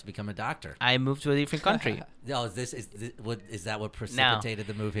long enough to become a doctor. I moved to a different country. Oh, is that what precipitated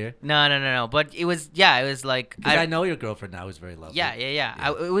the move here? No. But it was like I know your girlfriend now, who's very lovely.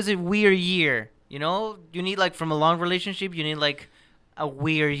 Yeah. It was a weird year. You know, you need like from a long relationship, you need like a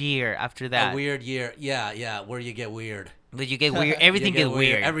weird year after that. A weird year. Yeah, where you get weird. But you get weird. Everything gets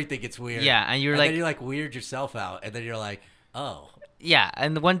weird. Everything gets weird. Yeah, and then you like weird yourself out, and then you're like, oh. Yeah,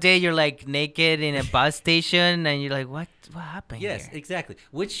 and one day you're like naked in a bus station, and you're like, what happened Yes, here? exactly.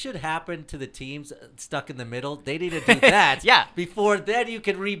 Which should happen to the teams stuck in the middle. They need to do that. Yeah. Before then you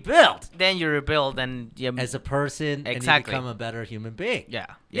can rebuild. Then you rebuild and as a person, and you become a better human being.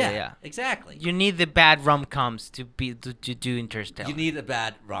 Yeah. Exactly. You need the bad rom-coms to do Interstellar. You need a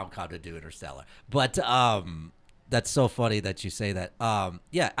bad rom-com to do Interstellar. But that's so funny that you say that. I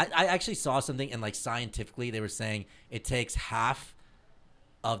actually saw something, and like scientifically, they were saying it takes half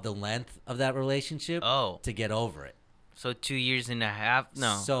of the length of that relationship to get over it. So 2.5 years?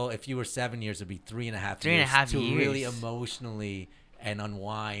 No. So if you were 7 years, it'd be 3.5 years. 3.5 to years. really emotionally and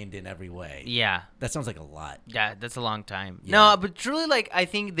unwind in every way. Yeah. That sounds like a lot. Yeah, that's a long time. Yeah. No, but truly, like, I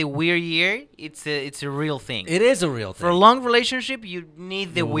think the weird year, it's a real thing. It is a real thing. For a long relationship, you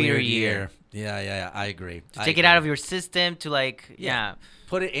need the weird year. Yeah, I agree. To take it out of your system, to like,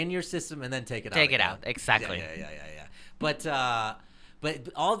 Put it in your system and then take it out. Take it out, exactly. Yeah. But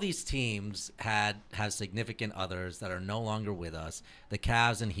all these teams have significant others that are no longer with us. The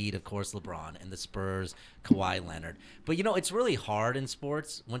Cavs and Heat, of course, LeBron, and the Spurs, Kawhi Leonard. But, it's really hard in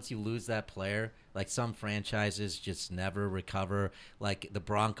sports once you lose that player. Like, some franchises just never recover. Like, the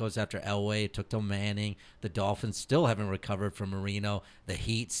Broncos after Elway, it took till Manning. The Dolphins still haven't recovered from Marino. The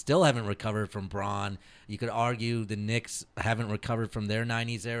Heat still haven't recovered from Braun. You could argue the Knicks haven't recovered from their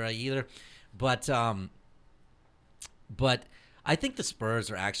 90s era either. But I think the Spurs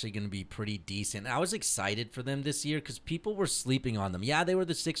are actually going to be pretty decent. I was excited for them this year because people were sleeping on them. Yeah, they were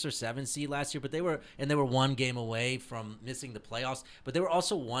the 6 or 7 seed last year, but they were one game away from missing the playoffs. But they were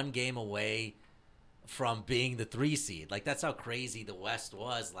also one game away from being the 3 seed. Like, that's how crazy the West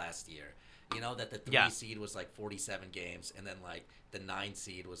was last year. You know, that the 3 seed was like 47 games, and then like the 9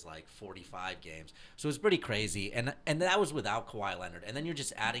 seed was like 45 games. So it was pretty crazy, and that was without Kawhi Leonard. And then you're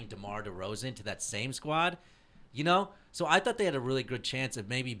just adding DeMar DeRozan to that same squad. You know, so I thought they had a really good chance of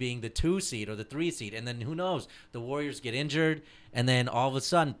maybe being the 2 seed or the 3 seed, and then who knows? The Warriors get injured, and then all of a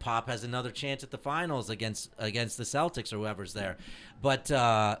sudden, Pop has another chance at the finals against the Celtics or whoever's there. But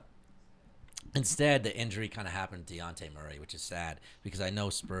instead, the injury kind of happened to Dejounte Murray, which is sad because I know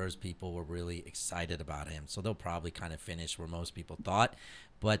Spurs people were really excited about him, so they'll probably kind of finish where most people thought.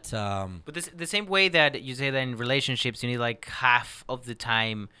 But the same way that you say that in relationships, you need like half of the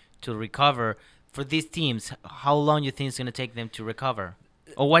time to recover. For these teams, how long you think it's going to take them to recover?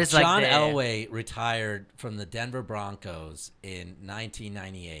 Or what is John Elway retired from the Denver Broncos in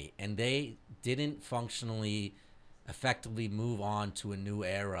 1998, and they didn't functionally, effectively move on to a new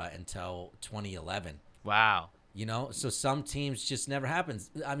era until 2011. Wow. You know, so some teams just never happens.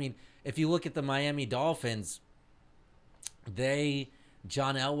 I mean, if you look at the Miami Dolphins,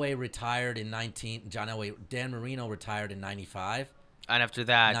 John Elway retired in Dan Marino retired in 95. And after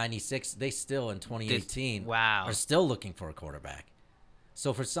that, 96, they still in 2018 wow. are still looking for a quarterback.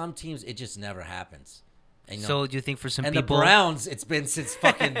 So for some teams, it just never happens. And, so do you think for some and people... And the Browns, it's been since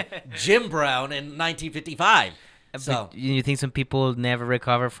fucking Jim Brown in 1955. So you think some people never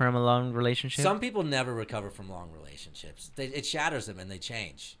recover from a long relationship? Some people never recover from long relationships. It shatters them and they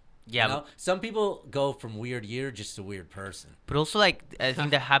change. Yeah. You know? Some people go from weird year just to weird person. But also, like, I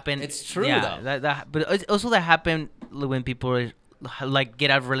think that happened... It's true, though. But also that happened when people... like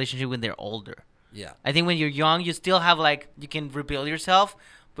get out of a relationship when they're older. Yeah. I think when you're young, you still have like, you can rebuild yourself.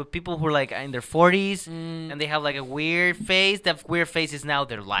 But people who are like in their 40s and they have like a weird phase, that weird phase is now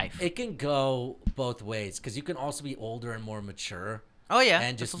their life. It can go both ways because you can also be older and more mature. Oh, yeah.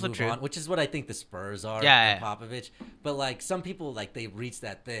 And just move on, which is what I think the Spurs are. Yeah. Popovich. But like some people, like they reach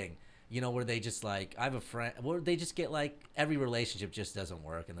that thing, you know, where they just like, I have a friend, where they just get like, every relationship just doesn't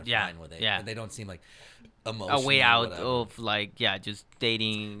work and they're fine with it. Yeah. And they don't seem like emotional. A way out of like, just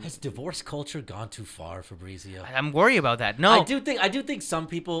dating. Has divorce culture gone too far, Fabrizio? I'm worried about that. No. I do think some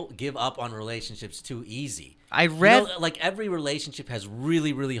people give up on relationships too easy. I read. You know, like every relationship has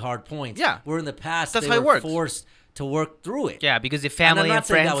really, really hard points. Yeah. Where in the past, that's they were forced to work through it. Yeah, because the family and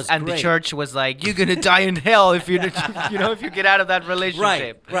friends and great. the church was like, you're gonna die in hell if you if you get out of that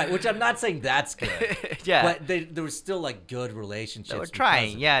relationship. Right. Which I'm not saying that's good. Yeah, but there was still like good relationships. They were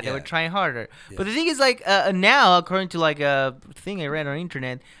trying. They were trying harder. Yeah. But the thing is, like now, according to like a thing I read on the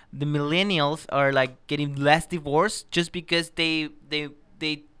internet, the millennials are like getting less divorced just because they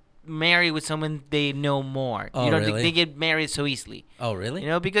marry with someone they know more. Oh, really? They get married so easily. Oh, really? You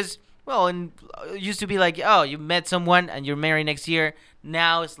know, because. Well, and it used to be like, oh, you met someone and you're married next year.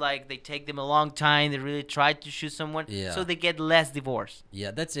 Now it's like they take them a long time. They really try to choose someone. Yeah. So they get less divorce. Yeah,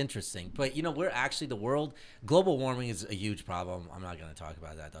 that's interesting. But, you know, we're actually global warming is a huge problem. I'm not going to talk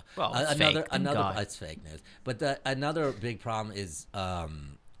about that, though. Well, it's fake. It's fake news. But another big problem is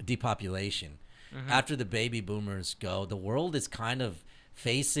depopulation. Mm-hmm. After the baby boomers go, the world is kind of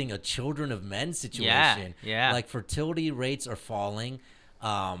facing a children of men situation. Yeah. Like fertility rates are falling.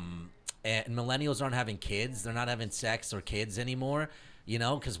 And millennials aren't having kids. They're not having sex or kids anymore, you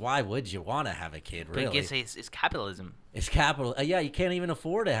know, because why would you want to have a kid, really? But I guess it's capitalism. It's capital. Yeah, you can't even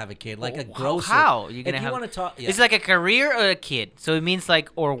afford to have a kid. Like a grocer. How? Want to talk... Yeah. It's like a career or a kid. So it means like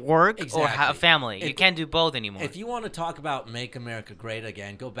or work or a family. You can't do both anymore. If you want to talk about Make America Great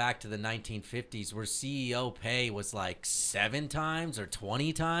Again, go back to the 1950s where CEO pay was like 7 times or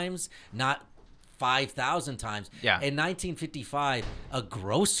 20 times, not 5,000 times. Yeah. In 1955, a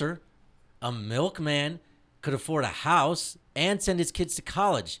grocer, a milkman could afford a house and send his kids to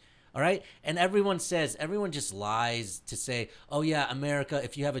college. All right. And everyone just lies to say, oh, yeah, America,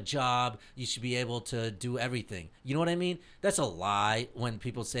 if you have a job, you should be able to do everything. You know what I mean? That's a lie when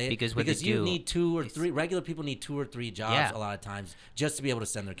people say it. Because you need 2 or 3. Regular people need 2 or 3 jobs a lot of times just to be able to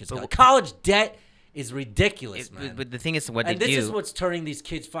send their kids to college. College debt is ridiculous, man. But the thing is, and this is what's turning these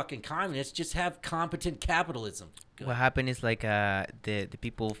kids fucking communists. Just have competent capitalism. What happened is like the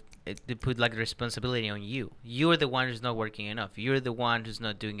people they put like the responsibility on you. You're the one who's not working enough. You're the one who's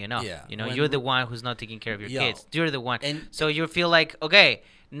not doing enough. Yeah. You know, you're the one who's not taking care of your kids. You're the one. And so you feel like, okay,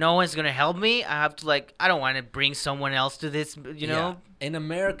 no one's gonna help me. I have to I don't want to bring someone else to this. You know, in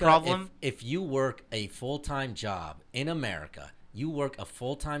America, problem. If you work a full-time job in America You work a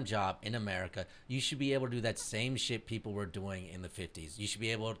full-time job in America. You should be able to do that same shit people were doing in the 50s. You should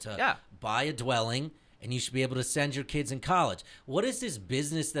be able to buy a dwelling, and you should be able to send your kids in college. What is this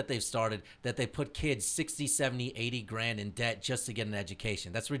business that they've started that they put kids 60, 70, 80 grand in debt just to get an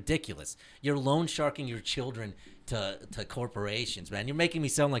education? That's ridiculous. You're loan sharking your children to corporations, man. You're making me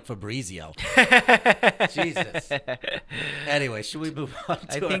sound like Fabrizio. Jesus. Anyway, should we move on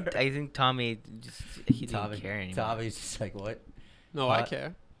to I think Tommy he didn't care anymore. Tommy's just like, what? No, I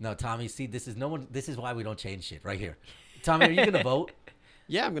care. No, Tommy, see, this is why we don't change shit right here. Tommy, are you going to vote?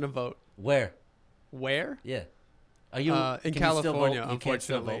 Yeah, I'm going to vote. Where? Where? Yeah. Are you in California? You can't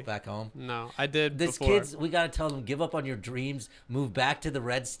still vote back home. No, I did. This before. kids, we gotta tell them, give up on your dreams, move back to the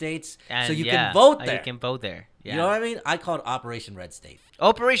red states, and so you can vote there. You can vote there. Yeah. You know what I mean? I call it Operation Red State.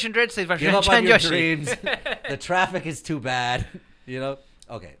 Operation Red State. Give up on your dreams. The traffic is too bad. You know.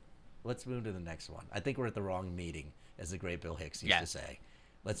 Okay, let's move to the next one. I think we're at the wrong meeting, as the great Bill Hicks used to say.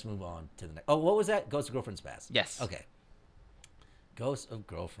 Let's move on to the next. Oh, what was that? Ghost of Girlfriend's Past. Yes. Okay. Ghost of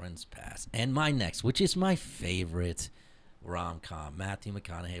Girlfriend's Past. And my next, which is my favorite rom-com, Matthew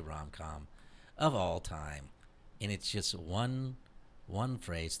McConaughey rom-com of all time. And it's just one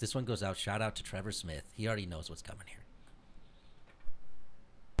phrase. This one goes out. Shout out to Trevor Smith. He already knows what's coming here.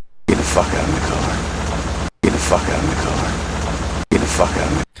 Get the fuck out of the car. Get the fuck out of the car. Get the fuck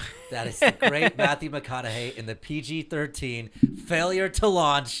out of the car. That is the great Matthew McConaughey in the PG-13 failure to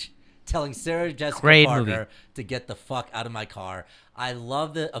launch, telling Sarah Jessica Parker to get the fuck out of my car. I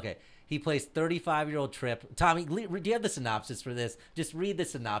love the... Okay, he plays 35-year-old Trip. Tommy, do you have the synopsis for this? Just read the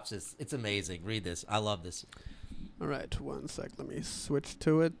synopsis. It's amazing. Read this. I love this. All right, one sec. Let me switch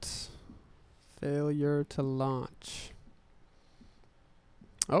to it. Failure to launch.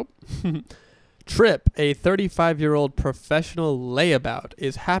 Oh. Trip, a 35-year-old professional layabout,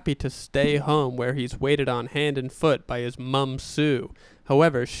 is happy to stay home where he's waited on hand and foot by his mum, Sue.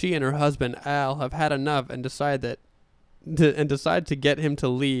 However, she and her husband, Al, have had enough and decide to get him to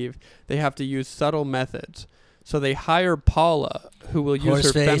leave. They have to use subtle methods. So they hire Paula, who will use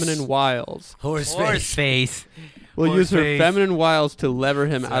her feminine wiles. Horseface. Will use her feminine wiles to lever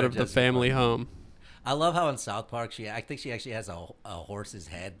him out of the family home. I love how in South Park, I think she actually has a horse's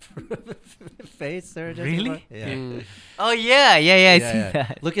head face. Sarah Jessica Really? Parker. Yeah. Mm. Oh, yeah. I see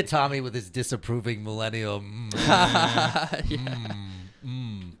that. Look at Tommy with his disapproving millennial.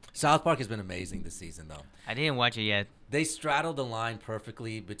 South Park has been amazing this season, though. I didn't watch it yet. They straddled the line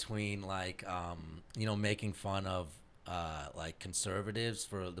perfectly between, making fun of, conservatives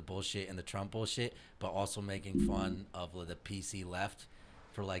for the bullshit and the Trump bullshit, but also making fun of the PC left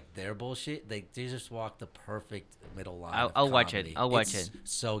for, their bullshit. They just walk the perfect middle line. I'll watch it. I'll watch it.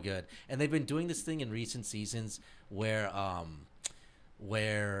 So good. And they've been doing this thing in recent seasons where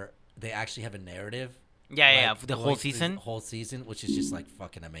they actually have a narrative. Yeah, the whole season? Whole season, which is just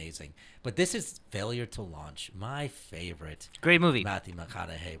fucking amazing. But this is Failure to Launch, my favorite. Great movie. Matthew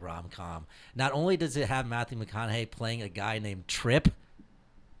McConaughey rom-com. Not only does it have Matthew McConaughey playing a guy named Trip,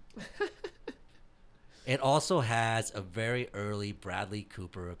 it also has a very early Bradley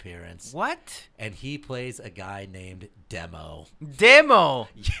Cooper appearance. What? And he plays a guy named Demo. Demo?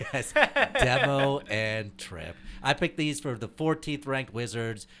 Yes, Demo and Trip. I picked these for the 14th ranked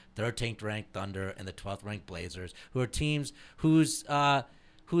Wizards, 13th ranked Thunder, and the 12th ranked Blazers, who are teams who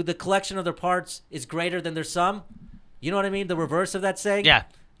the collection of their parts is greater than their sum. You know what I mean? The reverse of that saying? Yeah.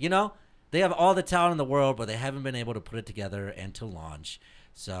 You know? They have all the talent in the world, but they haven't been able to put it together and to launch.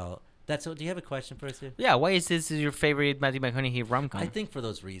 So... Do you have a question for us here? Yeah, why is this your favorite Matthew McConaughey rom-com? I think for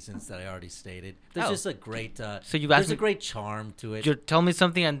those reasons that I already stated. There's just a great there's a great charm to it. You tell me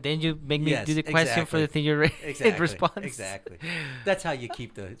something and then you make me do the question for the thing you response. Exactly. That's how you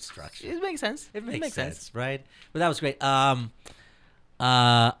keep the structure. It makes sense. It makes sense, right? But that was great. It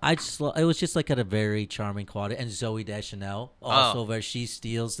was just at a very charming quality, and Zooey Deschanel also where she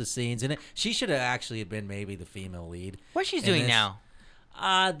steals the scenes in it. She should have actually been maybe the female lead. What's she doing now?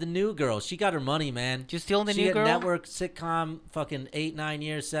 The new girl. She got her money, man. Just stealing the new girl? Network sitcom, fucking 8, 9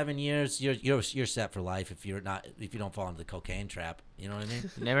 years, 7 years. You're set for life if you don't fall into the cocaine trap. You know what I mean?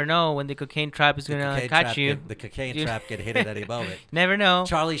 You never know when the cocaine trap is gonna catch you. The cocaine trap get hit at any moment. Never know.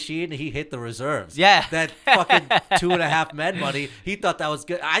 Charlie Sheen, he hit the reserves. Yeah. That fucking 2.5 Men money. He thought that was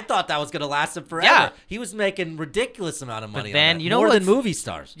good. I thought that was gonna last him forever. Yeah. He was making ridiculous amount of money. But then on that. you know more what's, than movie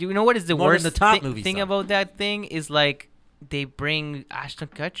stars. You know what is the more worst than the top movie thing star. about that thing is they bring Ashton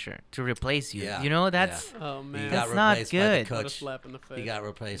Kutcher to replace you. Yeah. You know that's oh man, that's not good. What a slap in the face. He got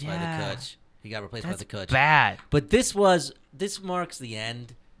replaced by the Kutch. He got replaced by the Kutch. Bad. But this marks the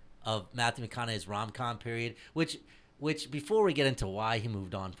end of Matthew McConaughey's rom-com period, which Which, before we get into why he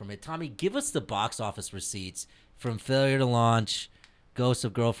moved on from it, Tommy, give us the box office receipts from Failure to Launch, Ghosts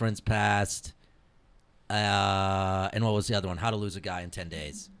of Girlfriends Past, and what was the other one? How to Lose a Guy in 10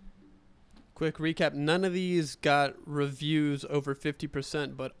 Days. Quick recap. None of these got reviews over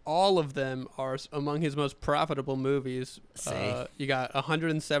 50%, but all of them are among his most profitable movies. You got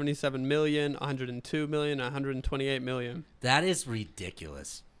 177 million, 102 million, 128 million. That is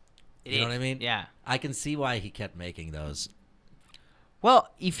ridiculous. You know what I mean? Yeah. I can see why he kept making those.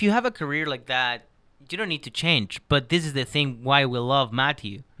 Well, if you have a career like that, you don't need to change. But this is the thing why we love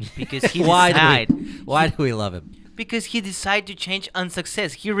Matthew. Because he why do we love him? Because he decided to change on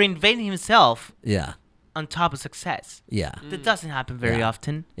success. He reinvented himself. Yeah. On top of success. Yeah. That doesn't happen very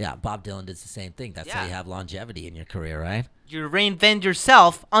often. Yeah, Bob Dylan does the same thing. That's how you have longevity in your career, right? You reinvent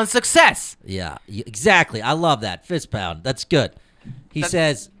yourself on success. Yeah, exactly. I love that. Fist pound. That's good. He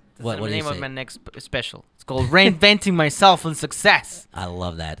says... That's what the name do you of say? my next special. It's called Reinventing Myself on Success. I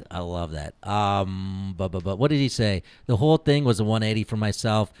love that. But what did he say? The whole thing was a 180 for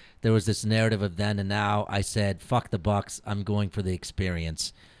myself. There was this narrative of then and now. I said, fuck the Bucks. I'm going for the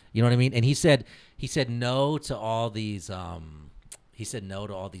experience. You know what I mean? And he said no to all these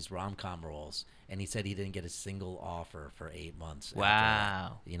rom-com roles. And he said he didn't get a single offer for 8 months.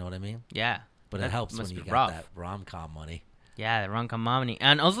 Wow. You know what I mean? Yeah. But it helps when you got that rom-com money. Yeah, the rom-com money.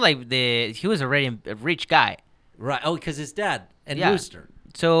 And also, like, he was already a rich guy. Right. Oh, because his dad and Rooster.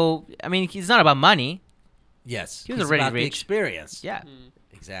 So, I mean, it's not about money. Yes. He was already about rich. The experience. Yeah.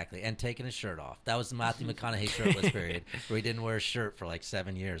 Exactly. And taking his shirt off. That was the Matthew McConaughey shirtless period where he didn't wear a shirt for like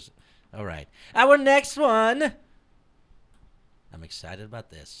 7 years. All right. Our next one. I'm excited about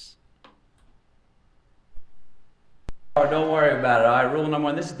this. Oh, don't worry about it. All right, rule number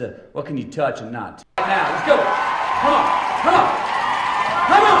one. This is the what can you touch and not. Now, let's go. Come on. Come on.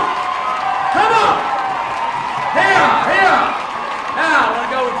 Come on. Come on. Here. Now, I want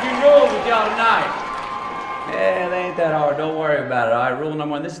to go with a few rules with y'all tonight. Yeah, they ain't that hard. Don't worry about it. All right, rule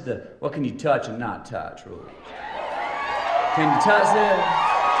number one. This is the what can you touch and not touch rule. Can you touch it?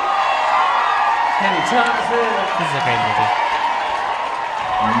 Can you touch it? This is a great movie.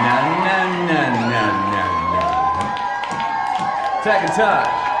 No. Second touch.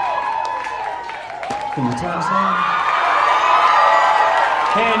 Can you touch it?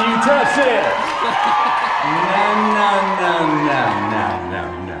 Can you touch it? No.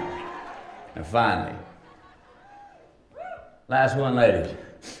 And finally, last one, ladies.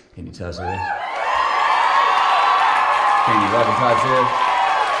 Can you touch this? Can you fucking touch this?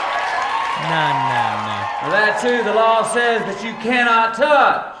 No. Well, that too, the law says that you cannot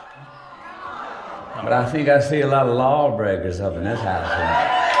touch. But I think I see a lot of lawbreakers up in this house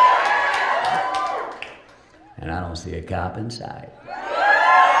tonight. And I don't see a cop in sight.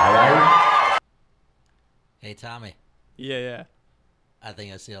 All right? Hey, Tommy. Yeah. I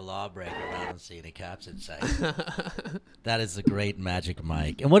think I see a lawbreaker, but I don't see any cops in sight. That is a great Magic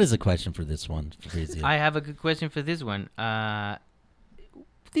Mike. And what is the question for this one? I have a good question for this one.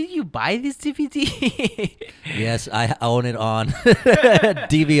 Did you buy this DVD? Yes, I own it on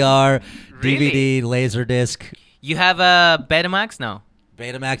DVR, Really? DVD, Laserdisc. You have a Betamax? No.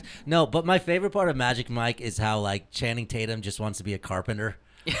 Betamax. No, but my favorite part of Magic Mike is how, like, Channing Tatum just wants to be a carpenter.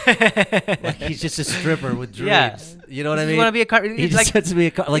 Like, he's just a stripper with dreams. Yeah. You know what I You mean? want to be a carpenter? He just wants to be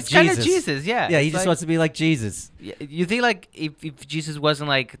like it's Jesus. kind of Jesus, yeah. Yeah, he It's just like- wants to be like Jesus. You think, like, if Jesus wasn't,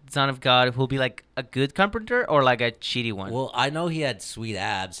 like, Son of God, he'll be, like, a good carpenter or, like, a cheaty one? Well, I know he had sweet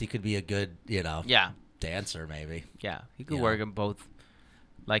abs. He could be a good, dancer maybe. Yeah, he could work in both.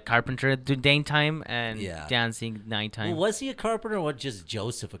 Like, carpenter at daytime and Yeah. dancing nighttime. Well, was he a carpenter or just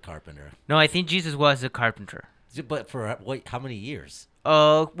Joseph a carpenter? No, I think Jesus was a carpenter. But for how many years?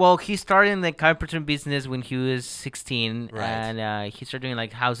 Well, he started in the carpenter business when he was 16, Right. and he started doing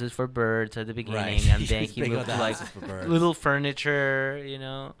like houses for birds at the beginning, Right. and He then was he big on moved the to like houses for birds. little furniture, you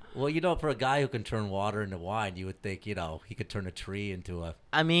know. Well, for a guy who can turn water into wine, you would think, he could turn a tree into a.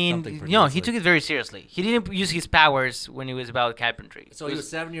 I mean, something pretty he easily. took it very seriously. He didn't use his powers when he was about carpentry. So he was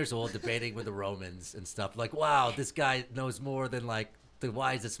 7 years old, debating with the Romans and stuff. Like, wow, this guy knows more than like the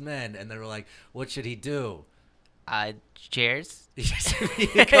wisest men. And they were like, what should he do? Chairs. He should be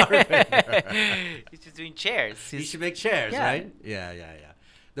a carpenter. He's just doing chairs. He should make chairs, Yeah. right? Yeah.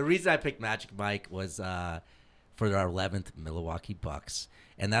 The reason I picked Magic Mike was for our 11th Milwaukee Bucks.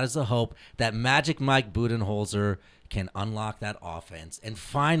 And that is the hope that Magic Mike Budenholzer can unlock that offense and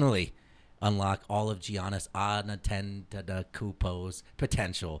finally unlock all of Giannis Antetokounmpo's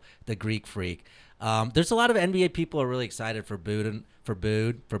potential, the Greek freak. There's a lot of NBA people who are really excited for Bud,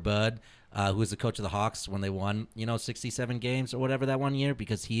 who was the coach of the Hawks when they won, 67 games or whatever that one year,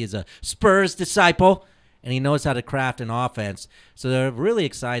 because he is a Spurs disciple. and he knows how to craft an offense. So they're really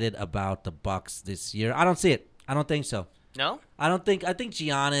excited about the Bucks this year. I don't see it. I don't think so. No? I think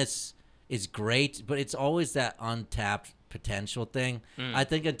Giannis is great, but it's always that untapped potential thing. I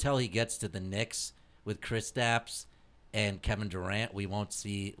think until he gets to the Knicks with Kristaps and Kevin Durant, we won't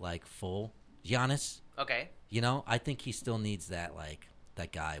see like full Giannis. Okay. You know, I think he still needs that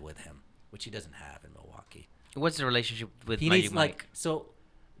that guy with him, which he doesn't have in Milwaukee. What's the relationship with He Magic needs Mike?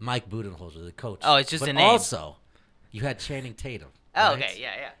 Mike Budenholzer, the coach. Oh, it's just but a name. Also, you had Channing Tatum. Oh, right? okay,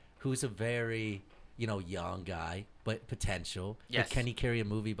 yeah. Who's a very, young guy, but potential. Yes. But can he carry a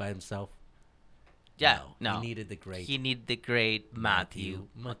movie by himself? Yeah, no. He needed the great. He needed the great Matthew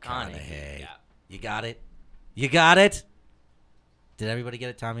McConaughey. Yeah. You got it? You got it? Did everybody get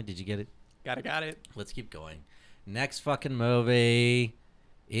it, Tommy? Did you get it? Got it. Let's keep going. Next fucking movie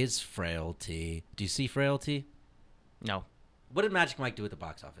is Frailty. Do you see Frailty? No. What did Magic Mike do at the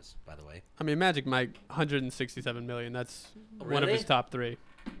box office, by the way? I mean, Magic Mike, $167 million. That's one of Really? his top 3.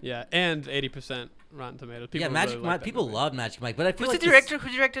 Yeah, and 80% Rotten Tomatoes. People Magic really Mike. like that People movie. love Magic Mike, but I feel Who's like the director? Who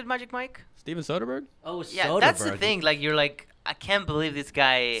directed Magic Mike? Steven Soderbergh? Oh, Yeah, Soderbergh. that's the thing. Like, you're like, I can't believe this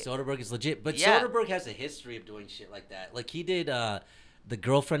guy. Soderbergh is legit, but Yeah. Soderbergh has a history of doing shit like that. Like he did the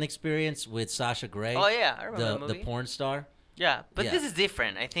Girlfriend Experience with Sasha Grey. Oh, yeah, I remember that the movie. porn star. Yeah, but Yeah. this is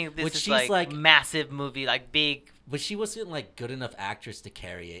different. I think this Which is she's like massive movie, like big. But she wasn't like good enough actress to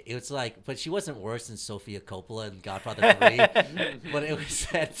carry it. It was like, but she wasn't worse than Sofia Coppola in Godfather 3. But it was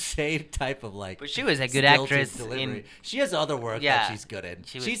that same type of like. But she was a good stilted actress delivery. in- She has other work Yeah. that she's good in.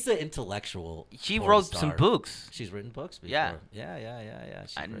 She was- She's the intellectual. She porn wrote star. some books. She's written books before. Yeah. Yeah.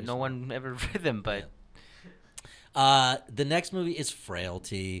 She's very No smart. one ever read them, but The next movie is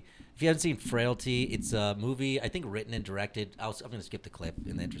Frailty. If you haven't seen Frailty, it's a movie I think written and directed. I'm going to skip the clip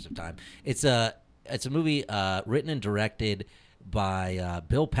in the interest of time. It's a movie written and directed by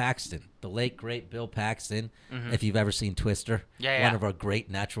Bill Paxton, the late great Bill Paxton. Mhm. If you've ever seen Twister, Yeah. one of our great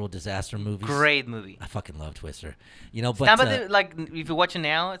natural disaster movies. great movie. I fucking love Twister. But like if you watch it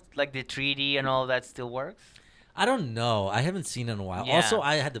now, it's like the 3D and all that still works. I don't know. I haven't seen it in a while. Yeah. Also,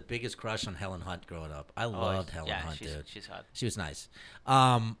 I had the biggest crush on Helen Hunt growing up. I loved Helen Hunt, dude. She's hot. She was nice.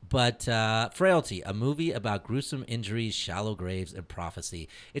 But Frailty, a movie about gruesome injuries, shallow graves, and prophecy.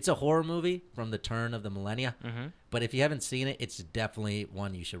 It's a horror movie from the turn of the millennia. Mhm. But if you haven't seen it, it's definitely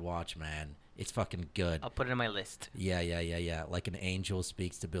one you should watch, man. It's fucking good. I'll put it in my list. Yeah. Like an angel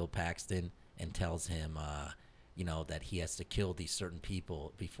speaks to Bill Paxton and tells him, that he has to kill these certain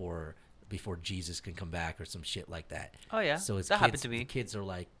people before Jesus can come back or some shit like that. Oh, yeah. So his That kids, happened to me. the kids are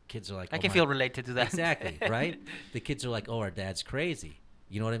like, I oh can my- feel related to that. Exactly, right? The kids are like, oh, our dad's crazy.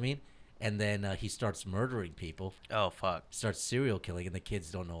 You know what I mean? And then he starts murdering people. Oh, fuck. Starts serial killing, and the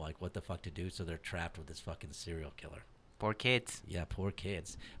kids don't know like what the fuck to do, so they're trapped with this fucking serial killer. Poor kids. Yeah, poor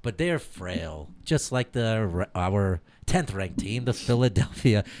kids. But they're frail, just like our 10th ranked team, the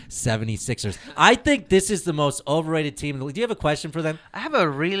Philadelphia 76ers. I think this is the most overrated team in the league. Do you have a question for them? I have a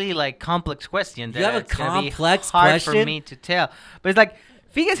really complex question. You have a it's gonna be complex hard question? for me to tell. But it's like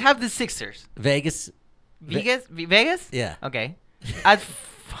Vegas have the Sixers. Vegas? Vegas? Yeah. Okay. At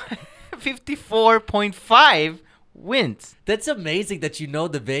 54.5 wins. That's amazing that you know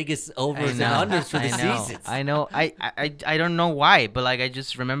the Vegas overs and unders for the season. I know. I don't know why, but I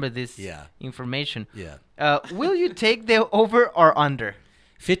just remember this information. Yeah. Will you take the over or under?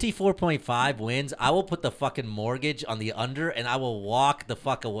 54.5 wins. I will put the fucking mortgage on the under, and I will walk the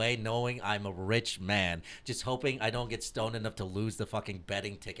fuck away knowing I'm a rich man, just hoping I don't get stoned enough to lose the fucking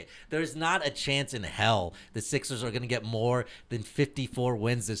betting ticket. There's not a chance in hell the Sixers are going to get more than 54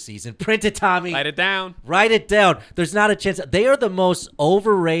 wins this season. Print it, Tommy. Write it down. Write it down. There's not a chance. They are the most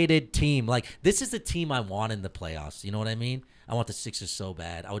overrated team. Like, this is the team I want in the playoffs. You know what I mean? I want the Sixers so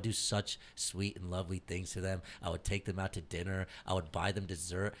bad. I would do such sweet and lovely things to them. I would take them out to dinner. I would buy them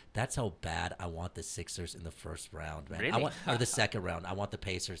dessert. That's how bad I want the Sixers in the first round, man. Really? Or the second round. I want the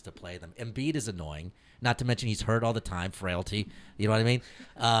Pacers to play them. Embiid is annoying. Not to mention he's hurt all the time. Frailty. You know what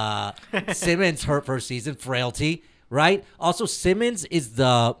I mean? Simmons hurt first season. Frailty. Right? Also, Simmons is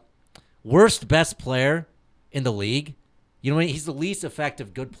the worst best player in the league. You know what I mean? He's the least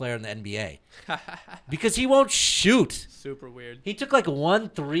effective good player in the NBA. Because he won't shoot. Super weird. He took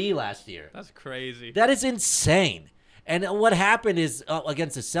 1-3 last year. That's crazy. That is insane. And what happened is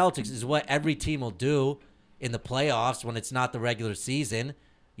against the Celtics is what every team will do in the playoffs when it's not the regular season.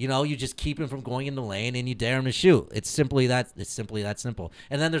 You know, you just keep him from going in the lane and you dare him to shoot. It's simply that simple.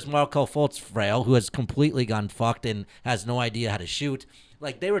 And then there's Markelle Fultz Frail, who has completely gone fucked and has no idea how to shoot.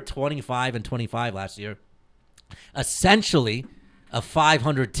 They were 25-25 last year. Essentially a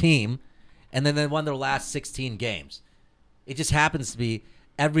 500 team, and then they won their last 16 games. It just happens to be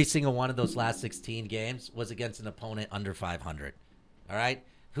every single one of those last 16 games was against an opponent under 500. All right?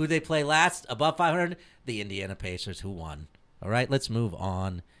 Who they play last above 500? The Indiana Pacers, who won. All right, let's move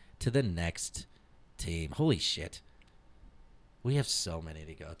on to the next team. Holy shit. We have so many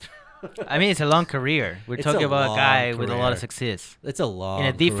to go through. I mean, it's a long career. We're talking about a guy with a lot of success. It's a long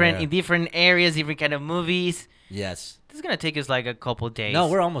in different areas, different kind of movies. Yes. This is gonna take us like a couple of days. No,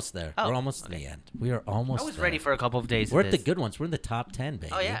 we're almost there. Oh, we're almost at the end. We are almost. I was there. ready for a couple of days. We're at the good ones. We're in the top 10,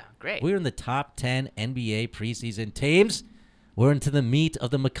 baby. Oh yeah, great. We're in the top 10 NBA preseason teams. We're into the meat of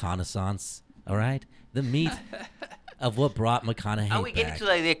the McConaissance. All right, the meat of what brought McConaughey Are we getting back. to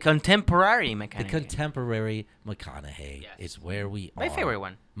like the contemporary McConaughey? The contemporary McConaughey is where we are. My favorite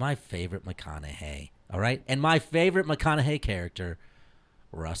one. My favorite McConaughey. All right, and my favorite McConaughey character,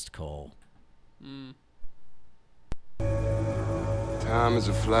 Rust Cole. Time is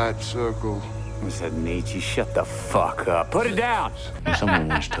a flat circle. Mr. Nietzsche, shut the fuck up. Put it down. Someone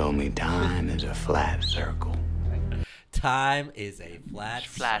once told me time is a flat circle. Time is a flat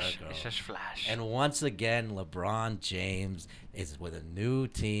Flash. circle. It's just flash. And once again, LeBron James is with a new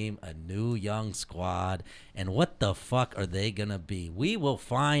team, a new young squad. And what the fuck are they going to be? We will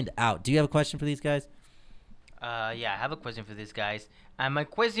find out. Do you have a question for these guys? Yeah, I have a question for these guys. And my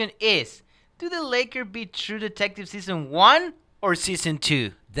question is, do the Lakers beat True Detective Season 1 or Season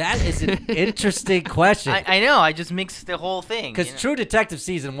 2? That is an interesting question. I know. I just mixed the whole thing. Because True Detective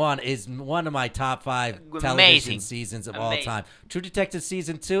Season 1 is one of my top 5 television seasons of all time. True Detective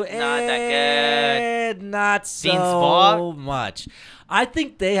Season 2, not that good. Not so much. I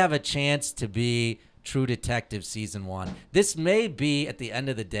think they have a chance to be True Detective Season 1. This may be, at the end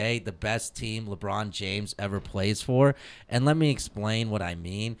of the day, the best team LeBron James ever plays for. And let me explain what I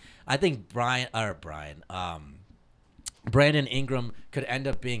mean. I think Brandon Ingram could end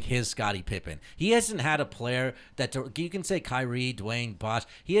up being his Scottie Pippen. He hasn't had a player that you can say Kyrie, Dwayne, Bosh.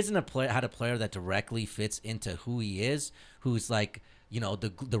 He hasn't had a player that directly fits into who he is, who's like, you know,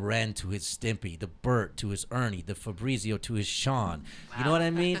 the Ren to his Stimpy, the Bert to his Ernie, the Fabrizio to his Sean. Wow. You know what I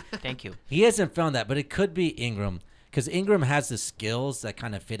mean? Thank you. He hasn't found that, but it could be Ingram. Because Ingram has the skills that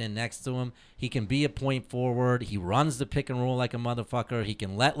kind of fit in next to him. He can be a point forward. He runs the pick and roll like a motherfucker. He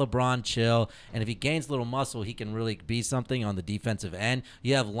can let LeBron chill. And if he gains a little muscle, he can really be something on the defensive end.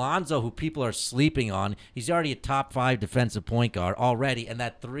 You have Lonzo, who people are sleeping on. He's already a top 5 defensive point guard already, and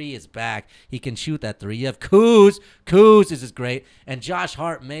that 3 is back. He can shoot that 3. You have Kuz. Kuz is great. And Josh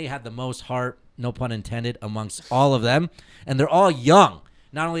Hart may have the most heart, no pun intended, amongst all of them. And they're all young.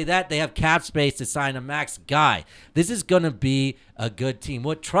 Not only that, they have cap space to sign a max guy. This is going to be a good team.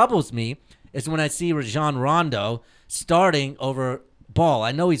 What troubles me is when I see Rajon Rondo starting over Ball.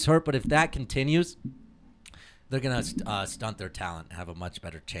 I know he's hurt, but if that continues, they're going to stunt their talent and have a much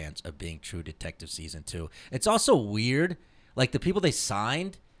better chance of being True Detective Season 2. It's also weird. Like, the people they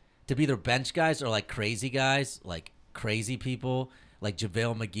signed to be their bench guys are like crazy guys, like crazy people. Like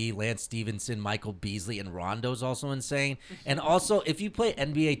JaVale McGee, Lance Stevenson, Michael Beasley, and Rondo's also insane. And also, if you play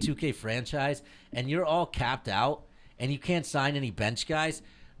NBA 2K franchise and you're all capped out and you can't sign any bench guys,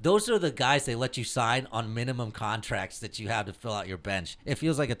 those are the guys they let you sign on minimum contracts that you have to fill out your bench. It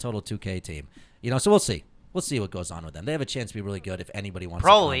feels like a total 2K team. You know, so we'll see. We'll see what goes on with them. They have a chance to be really good if anybody wants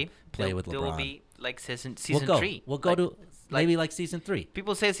to play with LeBron. They will be like season 3. We'll go to maybe like season 3.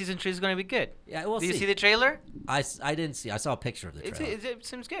 People say season 3 is going to be good. Yeah, we'll see. Did you see the trailer? I didn't see. I saw a picture of the trailer. It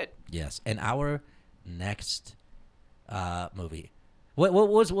seems good. Yes. And our next movie. What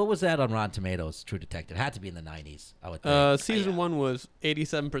was that on Rotten Tomatoes, True Detective? It had to be in the 90s, I would think. Season 1 was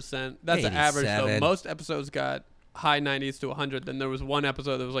 87%. That's the average, though. Most episodes got high 90s to 100. Then there was one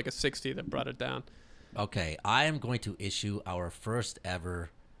episode that was like a 60 that brought it down. Okay. I am going to issue our first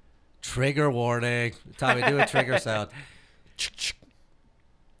ever trigger warning. Tommy, do a trigger sound.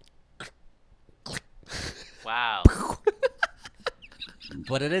 Wow.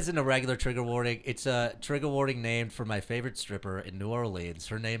 But it isn't a regular trigger warning. It's a trigger warning named for my favorite stripper in New Orleans.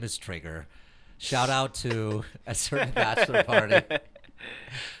 Her name is Trigger. Shout out to a certain bachelor party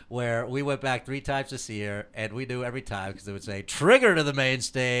where we went back 3 times to see her, and we knew every time because it would say, Trigger to the main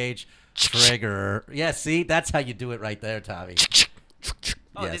stage. Trigger. Yeah, see? That's how you do it right there, Tommy.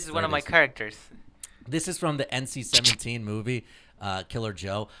 Oh, yes, this is one of my characters. This is from the NC-17 movie, Killer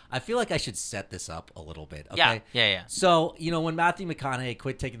Joe. I feel like I should set this up a little bit, okay? Yeah. So, you know, when Matthew McConaughey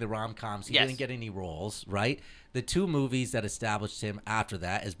quit taking the rom-coms, he didn't get any roles, right? The 2 movies that established him after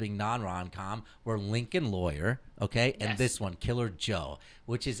that as being non-rom-com were Lincoln Lawyer, okay? And this one, Killer Joe,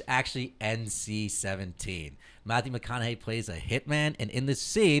 which is actually NC-17. Matthew McConaughey plays a hitman, and in this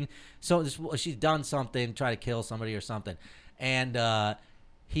scene, she's done something, try to kill somebody or something, and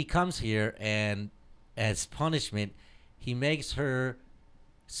he comes here, and as punishment, he makes her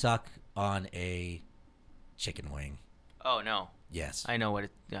suck on a chicken wing? Oh no. Yes. I know what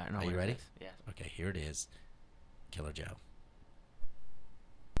it. Yeah, I know. Are what you it ready? is. Yes. Okay, here it is. Killer Joe.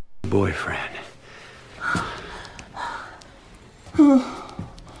 Boyfriend.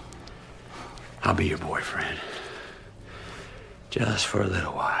 I'll be your boyfriend. Just for a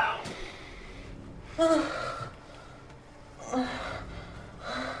little while.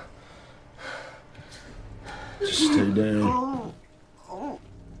 Just stay down.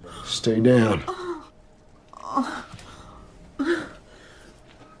 Stay down.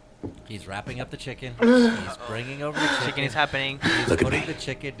 He's wrapping up the chicken. He's bringing over the chicken. Chicken is happening. He's Look at putting me. the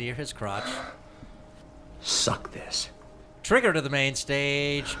chicken near his crotch. Suck this. Trigger to the main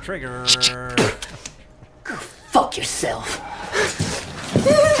stage. Trigger. Fuck yourself.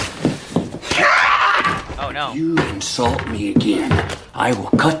 Oh no. You insult me again, I will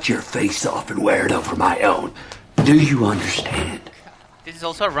cut your face off and wear it over my own. Do you understand? This is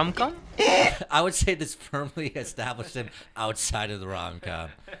also a rom-com? I would say this firmly established him outside of the rom-com.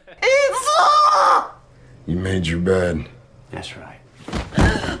 You made your bed. That's right.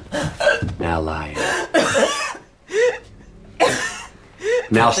 Now lie.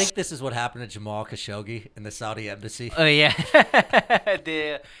 Now I think this is what happened to Jamal Khashoggi in the Saudi embassy. Oh yeah.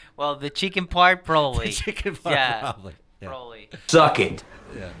 the chicken part probably. The chicken part probably. Yeah. Probably. suck it.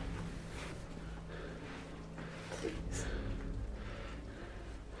 Yeah.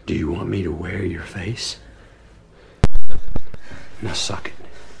 Do you want me to wear your face? Now suck it.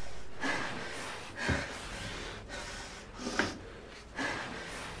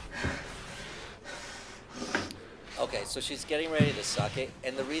 Okay, so she's getting ready to suck it,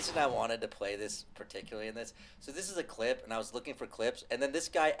 and the reason I wanted to play this particularly in this, so this is a clip, and I was looking for clips, and then this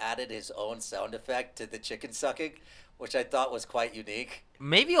guy added his own sound effect to the chicken sucking, which I thought was quite unique.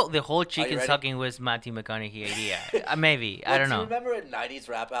 Maybe the whole chicken ready? sucking was Matthew McConaughey idea. Maybe. I don't Do know. you remember in 90s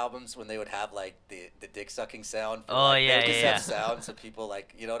rap albums when they would have, like, the dick sucking sound? For, Oh, like, yeah, they would just yeah, have sound so people,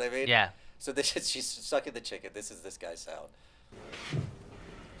 like, you know what I mean? Yeah. So this is, she's sucking the chicken. This is this guy's sound.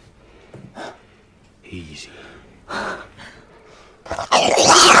 Easy.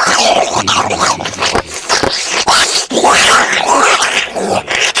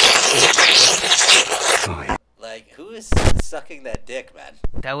 Like, who is sucking that dick, man?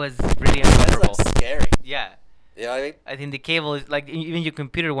 That was really uncomfortable. That's, like, scary. Yeah. You know what I mean? I think the cable is like even your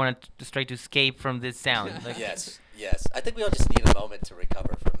computer wanted to try to escape from this sound. Like, Yes, yes. I think we all just need a moment to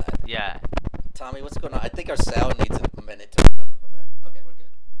recover from that. Yeah. Tommy, what's going on? I think our sound needs a minute to recover from that. Okay, we're good.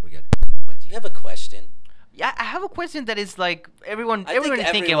 We're good. But do you have a question? Yeah, I have a question that is like everyone I think is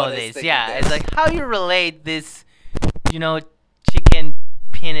thinking everyone about is this. thinking Yeah, this. it's like how you relate this, chicken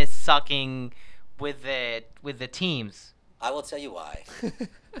penis sucking with the teams. I will tell you why.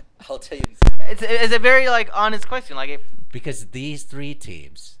 I'll tell you It's a very honest question. because these three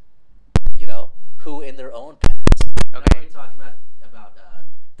teams, who in their own past. Okay. Are we talking about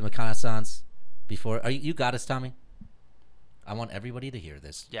the reconnaissance before? You got us, Tommy? I want everybody to hear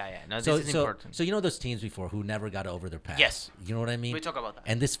this. Yeah. No, this is important. So those teams before who never got over their past. Yes. You know what I mean? We talk about that.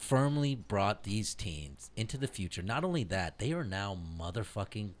 And this firmly brought these teams into the future. Not only that, they are now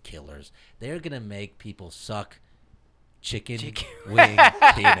motherfucking killers. They are gonna make people suck chicken wing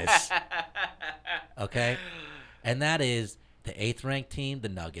penis. Okay? And that is the 8th ranked team, the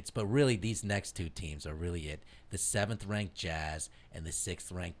Nuggets. But really, these next two teams are really it. The 7th ranked Jazz and the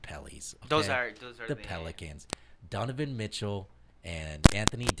 6th ranked Pellies. Okay? Those are the Pelicans. Donovan Mitchell and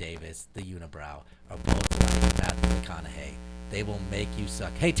Anthony Davis, the unibrow, are both like Matthew McConaughey. They will make you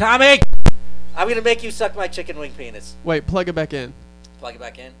suck. Hey, Tommy! I'm going to make you suck my chicken wing penis. Wait, plug it back in. Plug it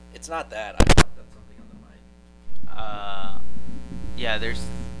back in? It's not that. I fucked up something on the mic. Yeah,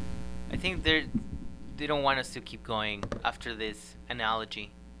 I think they don't want us to keep going after this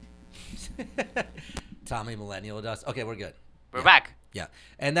analogy. Tommy Millennial does. Okay, we're good. We're back. Yeah,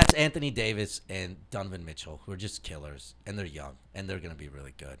 and that's Anthony Davis and Donovan Mitchell, who are just killers, and they're young, and they're going to be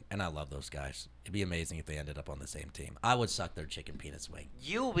really good. And I love those guys. It'd be amazing if they ended up on the same team. I would suck their chicken penis wing.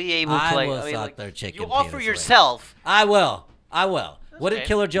 You'll be able to. I will suck their chicken penis offer wing. yourself. I will. What did okay.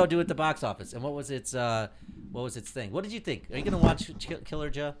 Killer Joe do at the box office? And what was its thing? What did you think? Are you going to watch Killer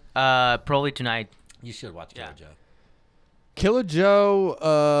Joe? Probably tonight. You should watch Killer Joe. Killer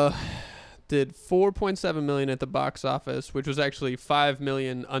Joe did $4.7 million at the box office, which was actually $5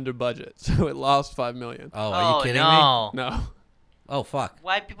 million under budget, so it lost $5 million. Oh, are you kidding no. me? No. Oh, fuck.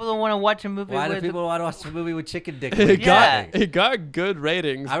 Why people don't want to watch a movie? Why do with people want to watch a movie with chicken dick? It got good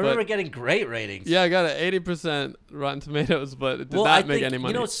ratings. I remember but getting great ratings. Yeah, I got an 80% Rotten Tomatoes, but it did not make any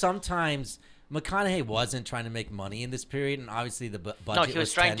money. Sometimes McConaughey wasn't trying to make money in this period, and obviously the budget No, he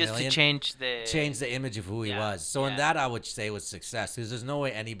was trying just to change the image of who he was. So in that, I would say was success, because there's no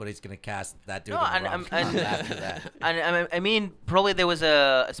way anybody's gonna cast that dude. After that. And I mean, probably there was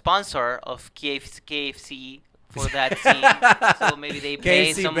a sponsor of KFC for that scene, so maybe they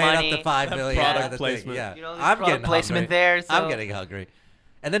pay some money. Up the $5 million product placement. Yeah, you know, I'm getting placement hungry. there. So. I'm getting hungry.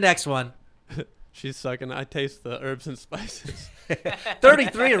 And the next one. She's sucking. I taste the herbs and spices.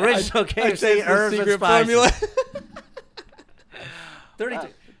 33 original KFC herbs and spices. 33.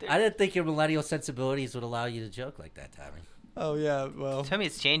 I didn't think your millennial sensibilities would allow you to joke like that, Tommy. Oh yeah, well.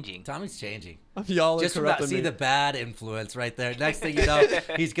 Tommy's changing. Tommy's changing. Y'all are just about see me. the bad influence right there. Next thing you know,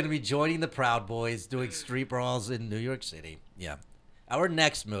 he's gonna be joining the Proud Boys, doing street brawls in New York City. Yeah. Our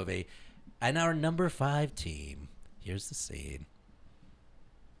next movie, and our number 5 team. Here's the scene.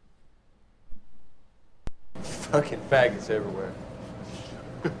 Fucking faggots everywhere.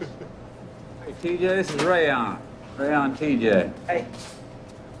 Hey, TJ, this is Rayon. Rayon TJ. Hey.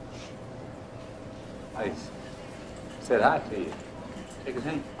 Hey, said hi to you. Take his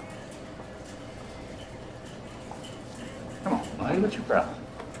hand. Come on, buddy, what's your problem?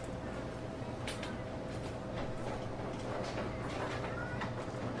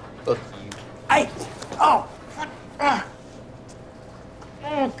 Fuck you. Hey! Oh!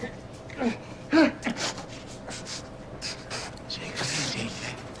 Okay. Shake his hand, DJ.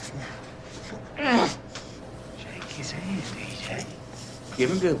 Shake his hand, DJ. Give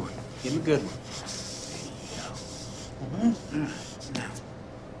him a good one. Give him a good one. There you go. Now.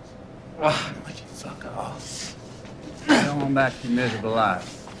 Why don't you fuck off? Go on back to your miserable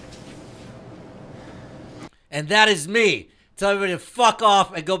life. And that is me. Tell everybody to fuck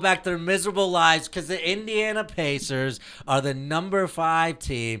off and go back to their miserable lives, because the Indiana Pacers are the number 5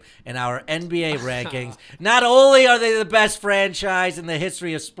 team in our NBA rankings. Not only are they the best franchise in the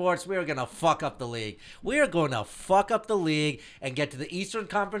history of sports, we are going to fuck up the league. We are going to fuck up the league and get to the Eastern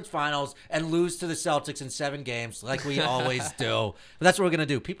Conference Finals and lose to the Celtics in 7 games like we always do. But that's what we're going to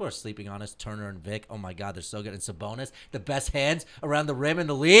do. People are sleeping on us. Turner and Vic, oh my God, they're so good. And Sabonis, the best hands around the rim in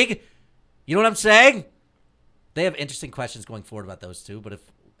the league. You know what I'm saying? They have interesting questions going forward about those two, but if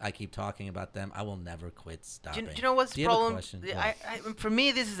I keep talking about them, I will never quit stopping. Do you know what's the problem? For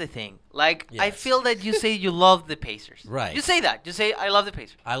me, this is the thing. Like, Yes. I feel that you say you love the Pacers. Right. You say that. You say, I love the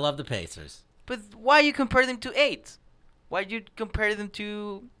Pacers. I love the Pacers. But why you compare them to AIDS? Why you compare them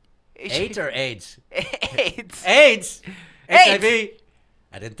to... AIDS or AIDS? AIDS. AIDS? HIV?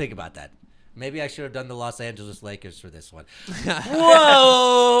 I didn't think about that. Maybe I should have done the Los Angeles Lakers for this one.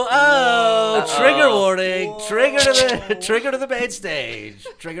 Whoa! Oh, trigger warning! Whoa. Trigger to the main stage.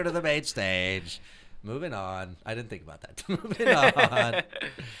 Trigger to the main stage. Moving on. I didn't think about that. Moving on.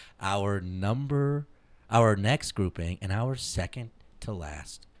 Our next grouping and our second to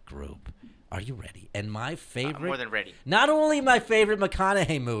last group. Are you ready? And my favorite. More than ready. Not only my favorite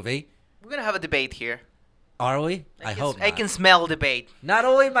McConaughey movie. We're gonna have a debate here. Are we? I hope not. I can smell debate. Not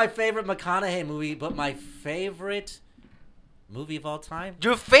only my favorite McConaughey movie, but my favorite movie of all time.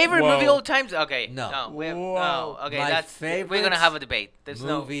 Your favorite movie of all time? Okay. No. No. Okay. My That's favorite we're gonna have a debate. There's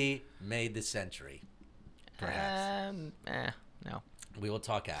movie made the century. Perhaps. No. We will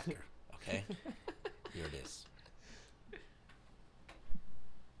talk after. Okay. Here it is.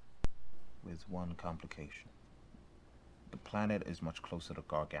 With one complication. The planet is much closer to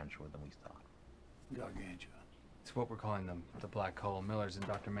Gargantua than we thought. Gargantua. It's what we're calling them, the black hole. Miller's and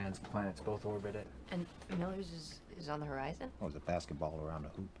Dr. Mann's planets both orbit it. And Miller's is on the horizon? Oh, it's a basketball around a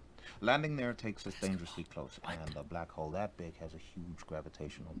hoop. Landing there takes us dangerously close, and a black hole that big has a huge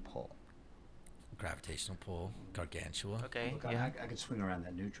gravitational pull. Gravitational pull, Gargantua. Okay. Look, I could swing around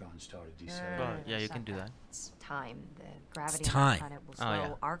that neutron star to decelerate. Yeah, you can do that. It's time. The gravity It's on time. the planet will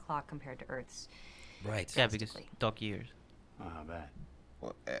slow our clock compared to Earth's. Right. Yeah, because dog years. Oh, I bet.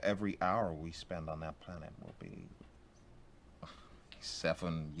 Well, every hour we spend on that planet will be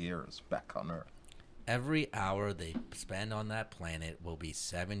 7 years back on Earth. Every hour they spend on that planet will be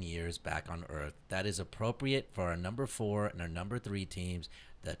 7 years back on Earth. That is appropriate for our number 4 and our number 3 teams,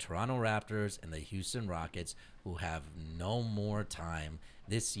 the Toronto Raptors and the Houston Rockets, who have no more time.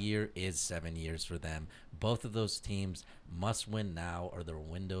 This year is 7 years for them. Both of those teams must win now or their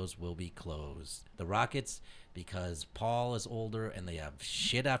windows will be closed. The Rockets, because Paul is older and they have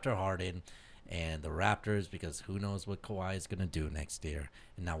shit after Harden, and the Raptors, because who knows what Kawhi is going to do next year.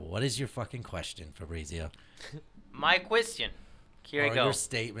 And now, what is your fucking question, Fabrizio? My question. Here or I go. Your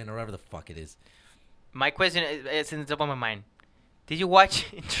statement, or whatever the fuck it is. My question is in the top of my mind. Did you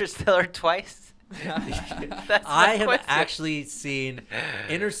watch Interstellar twice? I have actually seen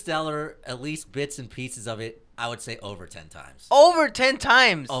Interstellar, at least bits and pieces of it, I would say over 10 times. Over 10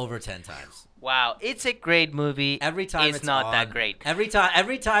 times? Over 10 times. Wow, it's a great movie. Every time it's not that great. Every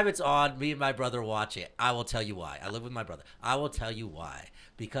time it's on, me and my brother watch it. I will tell you why. I live with my brother. I will tell you why.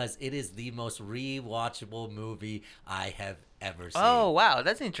 Because it is the most rewatchable movie I have ever seen. Oh wow,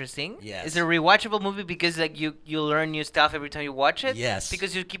 that's interesting. Yes. It's a rewatchable movie because like you learn new stuff every time you watch it. Yes.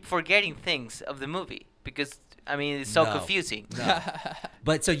 Because you keep forgetting things of the movie because I mean it's so confusing. No.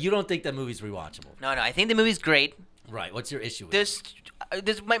 But so you don't think that movie's rewatchable? No, I think the movie's great. Right. What's your issue with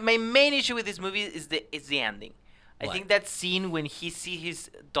it? My main issue with this movie is the ending. I think that scene when he sees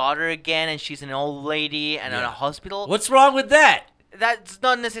his daughter again and she's an old lady and in a hospital. What's wrong with that? That's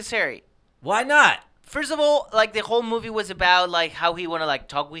not necessary. Why not? First of all, like the whole movie was about like how he want to like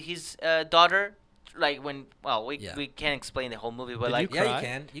talk with his daughter. Like when, well, we can't explain the whole movie, but Did you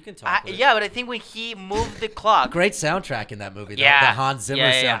cry? You can talk. Yeah, but I think when he moved the clock, great soundtrack in that movie. The Hans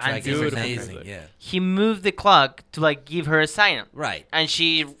Zimmer soundtrack is amazing. Yeah, he moved the clock to like give her a sign. Right, and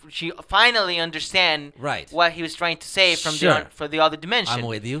she finally understand what he was trying to say from the other dimension. I'm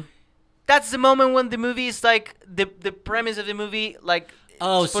with you. That's the moment when the movie is like the premise of the movie like.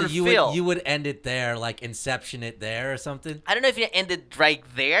 Oh, so you would end it there, like Inception it there or something? I don't know if it ended right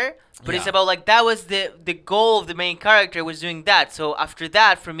there, but it's about like that was the goal of the main character was doing that. So after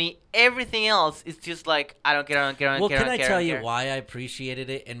that, for me, everything else is just like I don't care. Well, can I tell you why I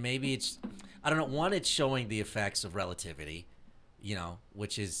appreciated it? And maybe it's I don't know. One, it's showing the effects of relativity, you know,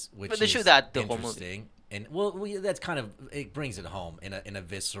 which is they show that the whole movie. And that's kind of it brings it home in a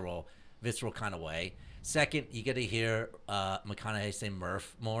visceral kind of way. Second, you get to hear McConaughey say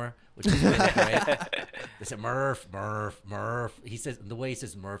Murph more, which is really great. They say Murph. He says the way he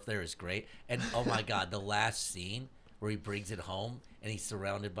says Murph there is great. And oh my God, the last scene where he brings it home and he's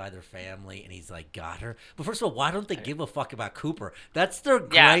surrounded by their family and he's like got her. But first of all, why don't they give a fuck about Cooper? That's their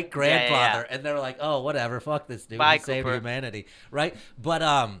great grandfather, and they're like, oh whatever, fuck this dude, he saved humanity, right? But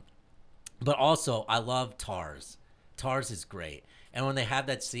also I love Tars. Tars is great. And when they have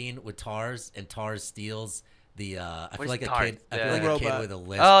that scene with Tars and Tars steals the I feel like a kid with a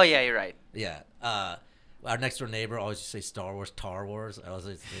lisp. Oh yeah, you're right. Yeah. Our next door neighbor always used to say Star Wars, Tar Wars. I was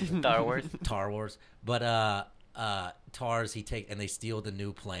Star Wars. Tar Wars. But Tars and they steal the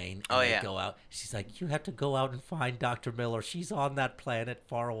new plane and they go out. She's like, "You have to go out and find Dr. Miller. She's on that planet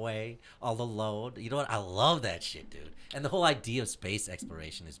far away, all alone." You know what? I love that shit, dude. And the whole idea of space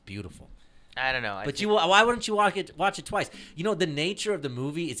exploration is beautiful. I don't know. Why wouldn't you watch it twice? You know, the nature of the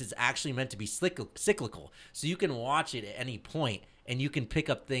movie is it's actually meant to be cyclical. So you can watch it at any point and you can pick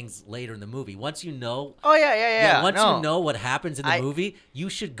up things later in the movie. Once you know. Oh, yeah. Once you know what happens in the movie, you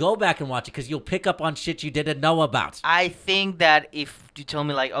should go back and watch it because you'll pick up on shit you didn't know about. I think that if you told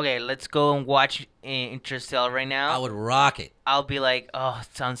me, like, okay, let's go and watch Interstellar right now. I would rock it. I'll be like, oh,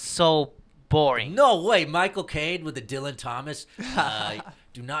 it sounds so boring. No way. Michael Caine with the Dylan Thomas.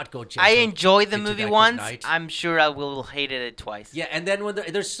 Do not go. I enjoyed the movie once. I'm sure I will hate it twice. Yeah, and then when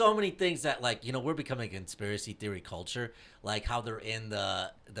there's so many things that like we're becoming a conspiracy theory culture, like how they're in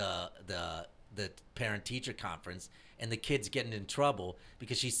the parent teacher conference and the kid's getting in trouble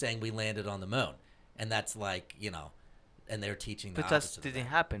because she's saying we landed on the moon, and that's like and they're teaching. But that didn't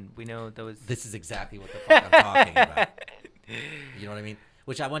happen. We know that was. This is exactly what the fuck I'm talking about. You know what I mean?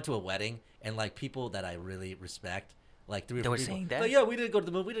 Which I went to a wedding and like people that I really respect. Like 3 or 4 people. Saying that? Like, yeah, we didn't go to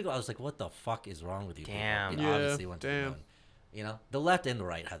the moon. We didn't go. I was like, what the fuck is wrong with you? Damn. People? Obviously went to the moon. You know, the left and the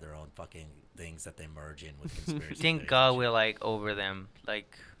right have their own fucking things that they merge in with conspiracy. Thank God we're like over them.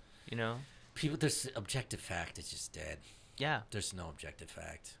 Like, people. There's objective fact is just dead. Yeah. There's no objective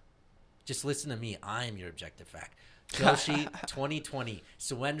fact. Just listen to me. I am your objective fact. Joshi 2020.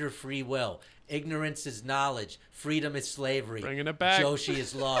 Surrender free will. Ignorance is knowledge. Freedom is slavery. Bringing it back. Joshi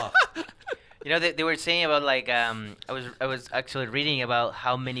is law. They were saying about like I was actually reading about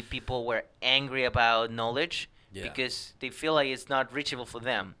how many people were angry about knowledge because they feel like it's not reachable for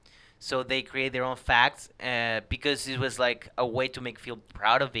them, so they create their own facts because it was like a way to make feel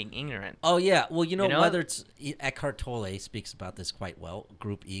proud of being ignorant. Oh yeah, well whether it's Eckhart Tolle speaks about this quite well,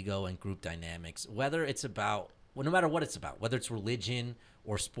 group ego and group dynamics. Whether it's about no matter what it's about, whether it's religion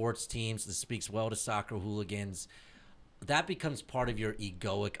or sports teams, this speaks well to soccer hooligans. That becomes part of your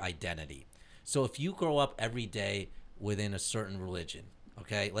egoic identity. So if you grow up every day within a certain religion,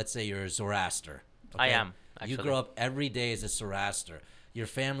 okay, let's say you're a Zoroaster. Okay? I am, actually. You grow up every day as a Zoroaster. Your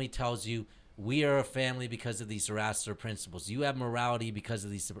family tells you, we are a family because of these Zoroaster principles. You have morality because of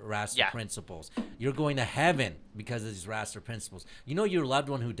these Zoroaster principles. You're going to heaven because of these Zoroaster principles. You know your loved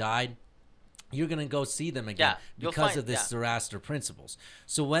one who died? You're going to go see them again because of this Zoroaster principles.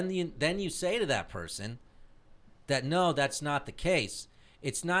 So when you say to that person that, no, that's not the case,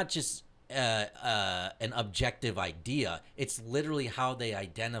 it's not just an objective idea. It's literally how they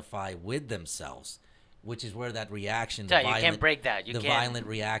identify with themselves, which is where that reaction, you can't break that. Violent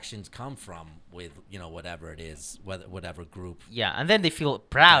reactions come from with, whatever it is, whatever group. Yeah, and then they feel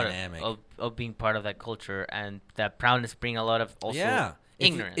proud of being part of that culture, and that proudness brings a lot of also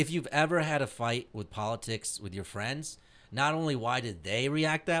ignorance. If you've ever had a fight with politics with your friends, not only why did they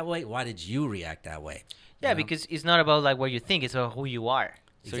react that way, why did you react that way? Yeah, because it's not about like what you think; it's about who you are.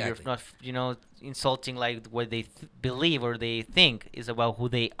 So Exactly. you're not, insulting like what they believe or they think. Is about who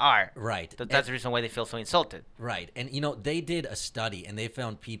they are. Right. That's the reason why they feel so insulted. Right. And, they did a study, and they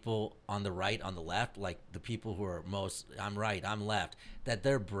found people on the right, on the left, like the people who are most, I'm right, I'm left, that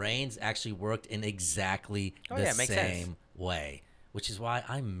their brains actually worked in exactly the same way, which is why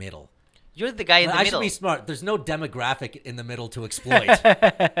I'm middle. You're the guy in the middle. I should be smart. There's no demographic in the middle to exploit.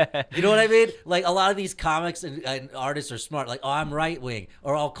 You know what I mean? Like, a lot of these comics and artists are smart. Like, I'm right wing,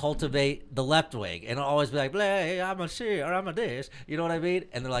 or I'll cultivate the left wing, and I'll always be like, hey, I'm a shit, or I'm a this. You know what I mean?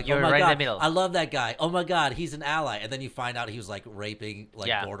 And they're like, You're oh my right God, in the middle. I love that guy. Oh my God, he's an ally. And then you find out he was like raping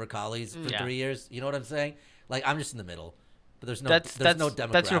border collies for 3 years. You know what I'm saying? Like, I'm just in the middle. But there's no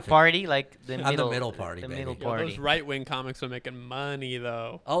demographic. That's your party, like I'm the middle party, the baby. middle party. Those right-wing comics are making money,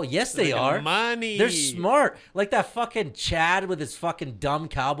 though. Oh, yes, They're they making are. Money. They're smart. Like that fucking Chad with his fucking dumb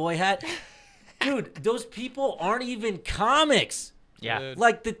cowboy hat. Dude, those people aren't even comics. Yeah.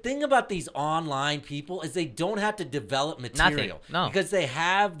 Like, the thing about these online people is they don't have to develop material. Nothing. No. Because they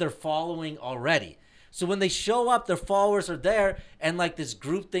have their following already. So when they show up, their followers are there, and like this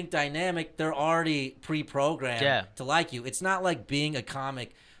groupthink dynamic, they're already pre-programmed to like you. It's not like being a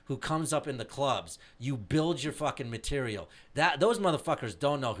comic who comes up in the clubs. You build your fucking material. Those motherfuckers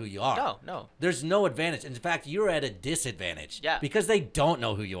don't know who you are. No. There's no advantage. In fact, you're at a disadvantage. Yeah. Because they don't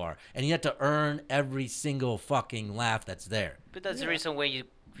know who you are, and you have to earn every single fucking laugh that's there. But that's the reason why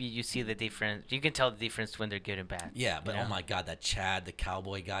you see the difference. You can tell the difference when they're good and bad. Yeah, but oh my God, that Chad, the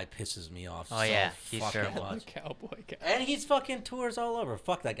cowboy guy, pisses me off he's fucking terrible. much. Cowboy guy. And he's fucking tours all over.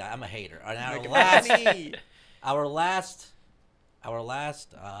 Fuck that guy. I'm a hater. And our last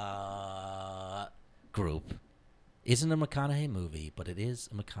group isn't a McConaughey movie, but it is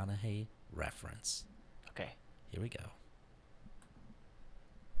a McConaughey reference. Okay. Here we go.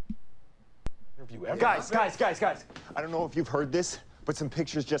 Guys. I don't know if you've heard this, but some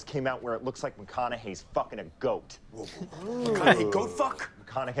pictures just came out where it looks like McConaughey's fucking a goat. McConaughey goat fuck?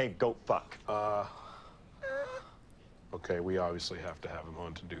 McConaughey goat fuck. Okay, we obviously have to have him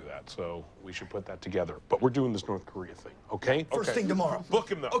on to do that, so we should put that together. But we're doing this North Korea thing, okay? First thing tomorrow. Book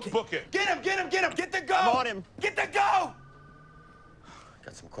him, though. Okay. Book it. Get him! Get the go! I'm on him. Get the go!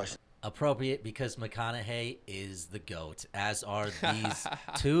 Got some questions. Appropriate because McConaughey is the GOAT, as are these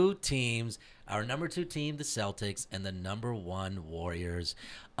two teams. Our number 2 team, the Celtics, and the number 1 Warriors.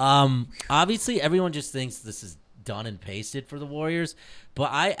 Obviously, everyone just thinks this is done and pasted for the Warriors,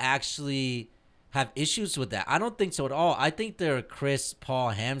 but I actually have issues with that. I don't think so at all. I think they're a Chris Paul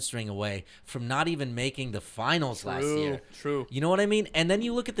hamstring away from not even making the finals last year. True. You know what I mean? And then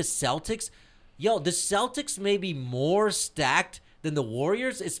you look at the Celtics. Yo, the Celtics may be more stacked than the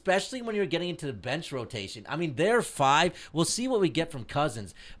Warriors, especially when you're getting into the bench rotation. I mean, their 5, we'll see what we get from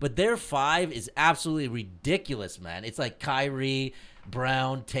Cousins, but their 5 is absolutely ridiculous, man. It's like Kyrie,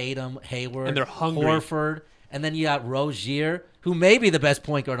 Brown, Tatum, Hayward, and they're hungry. Horford, and then you got Rozier, who may be the best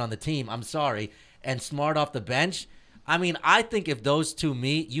point guard on the team, I'm sorry, and Smart off the bench. I mean, I think if those two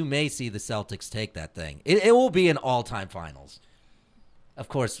meet, you may see the Celtics take that thing. It will be an all-time finals. Of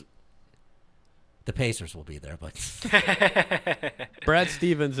course, the Pacers will be there, but Brad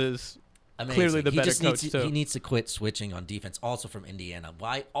Stevens is amazing. Clearly the better coach, too. He needs to quit switching on defense, also from Indiana.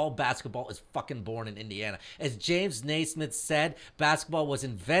 Why? All basketball is fucking born in Indiana. As James Naismith said, basketball was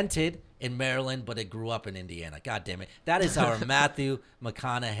invented in Maryland, but it grew up in Indiana. God damn it. That is our Matthew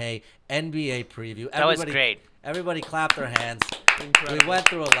McConaughey NBA preview. That was great. Everybody clap their hands. Incredible. We went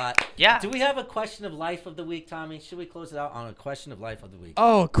through a lot. Yeah. Do we have a question of life of the week, Tommy? Should we close it out on a question of life of the week?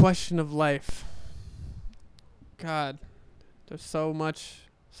 Oh, question of life. God, there's so much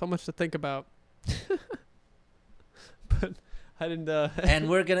to think about. But I didn't. And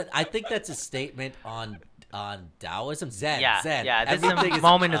we're gonna. I think that's a statement on Taoism. Zen. Yeah, Zen. yeah. This is Everything a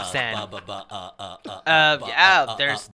moment of Zen. There's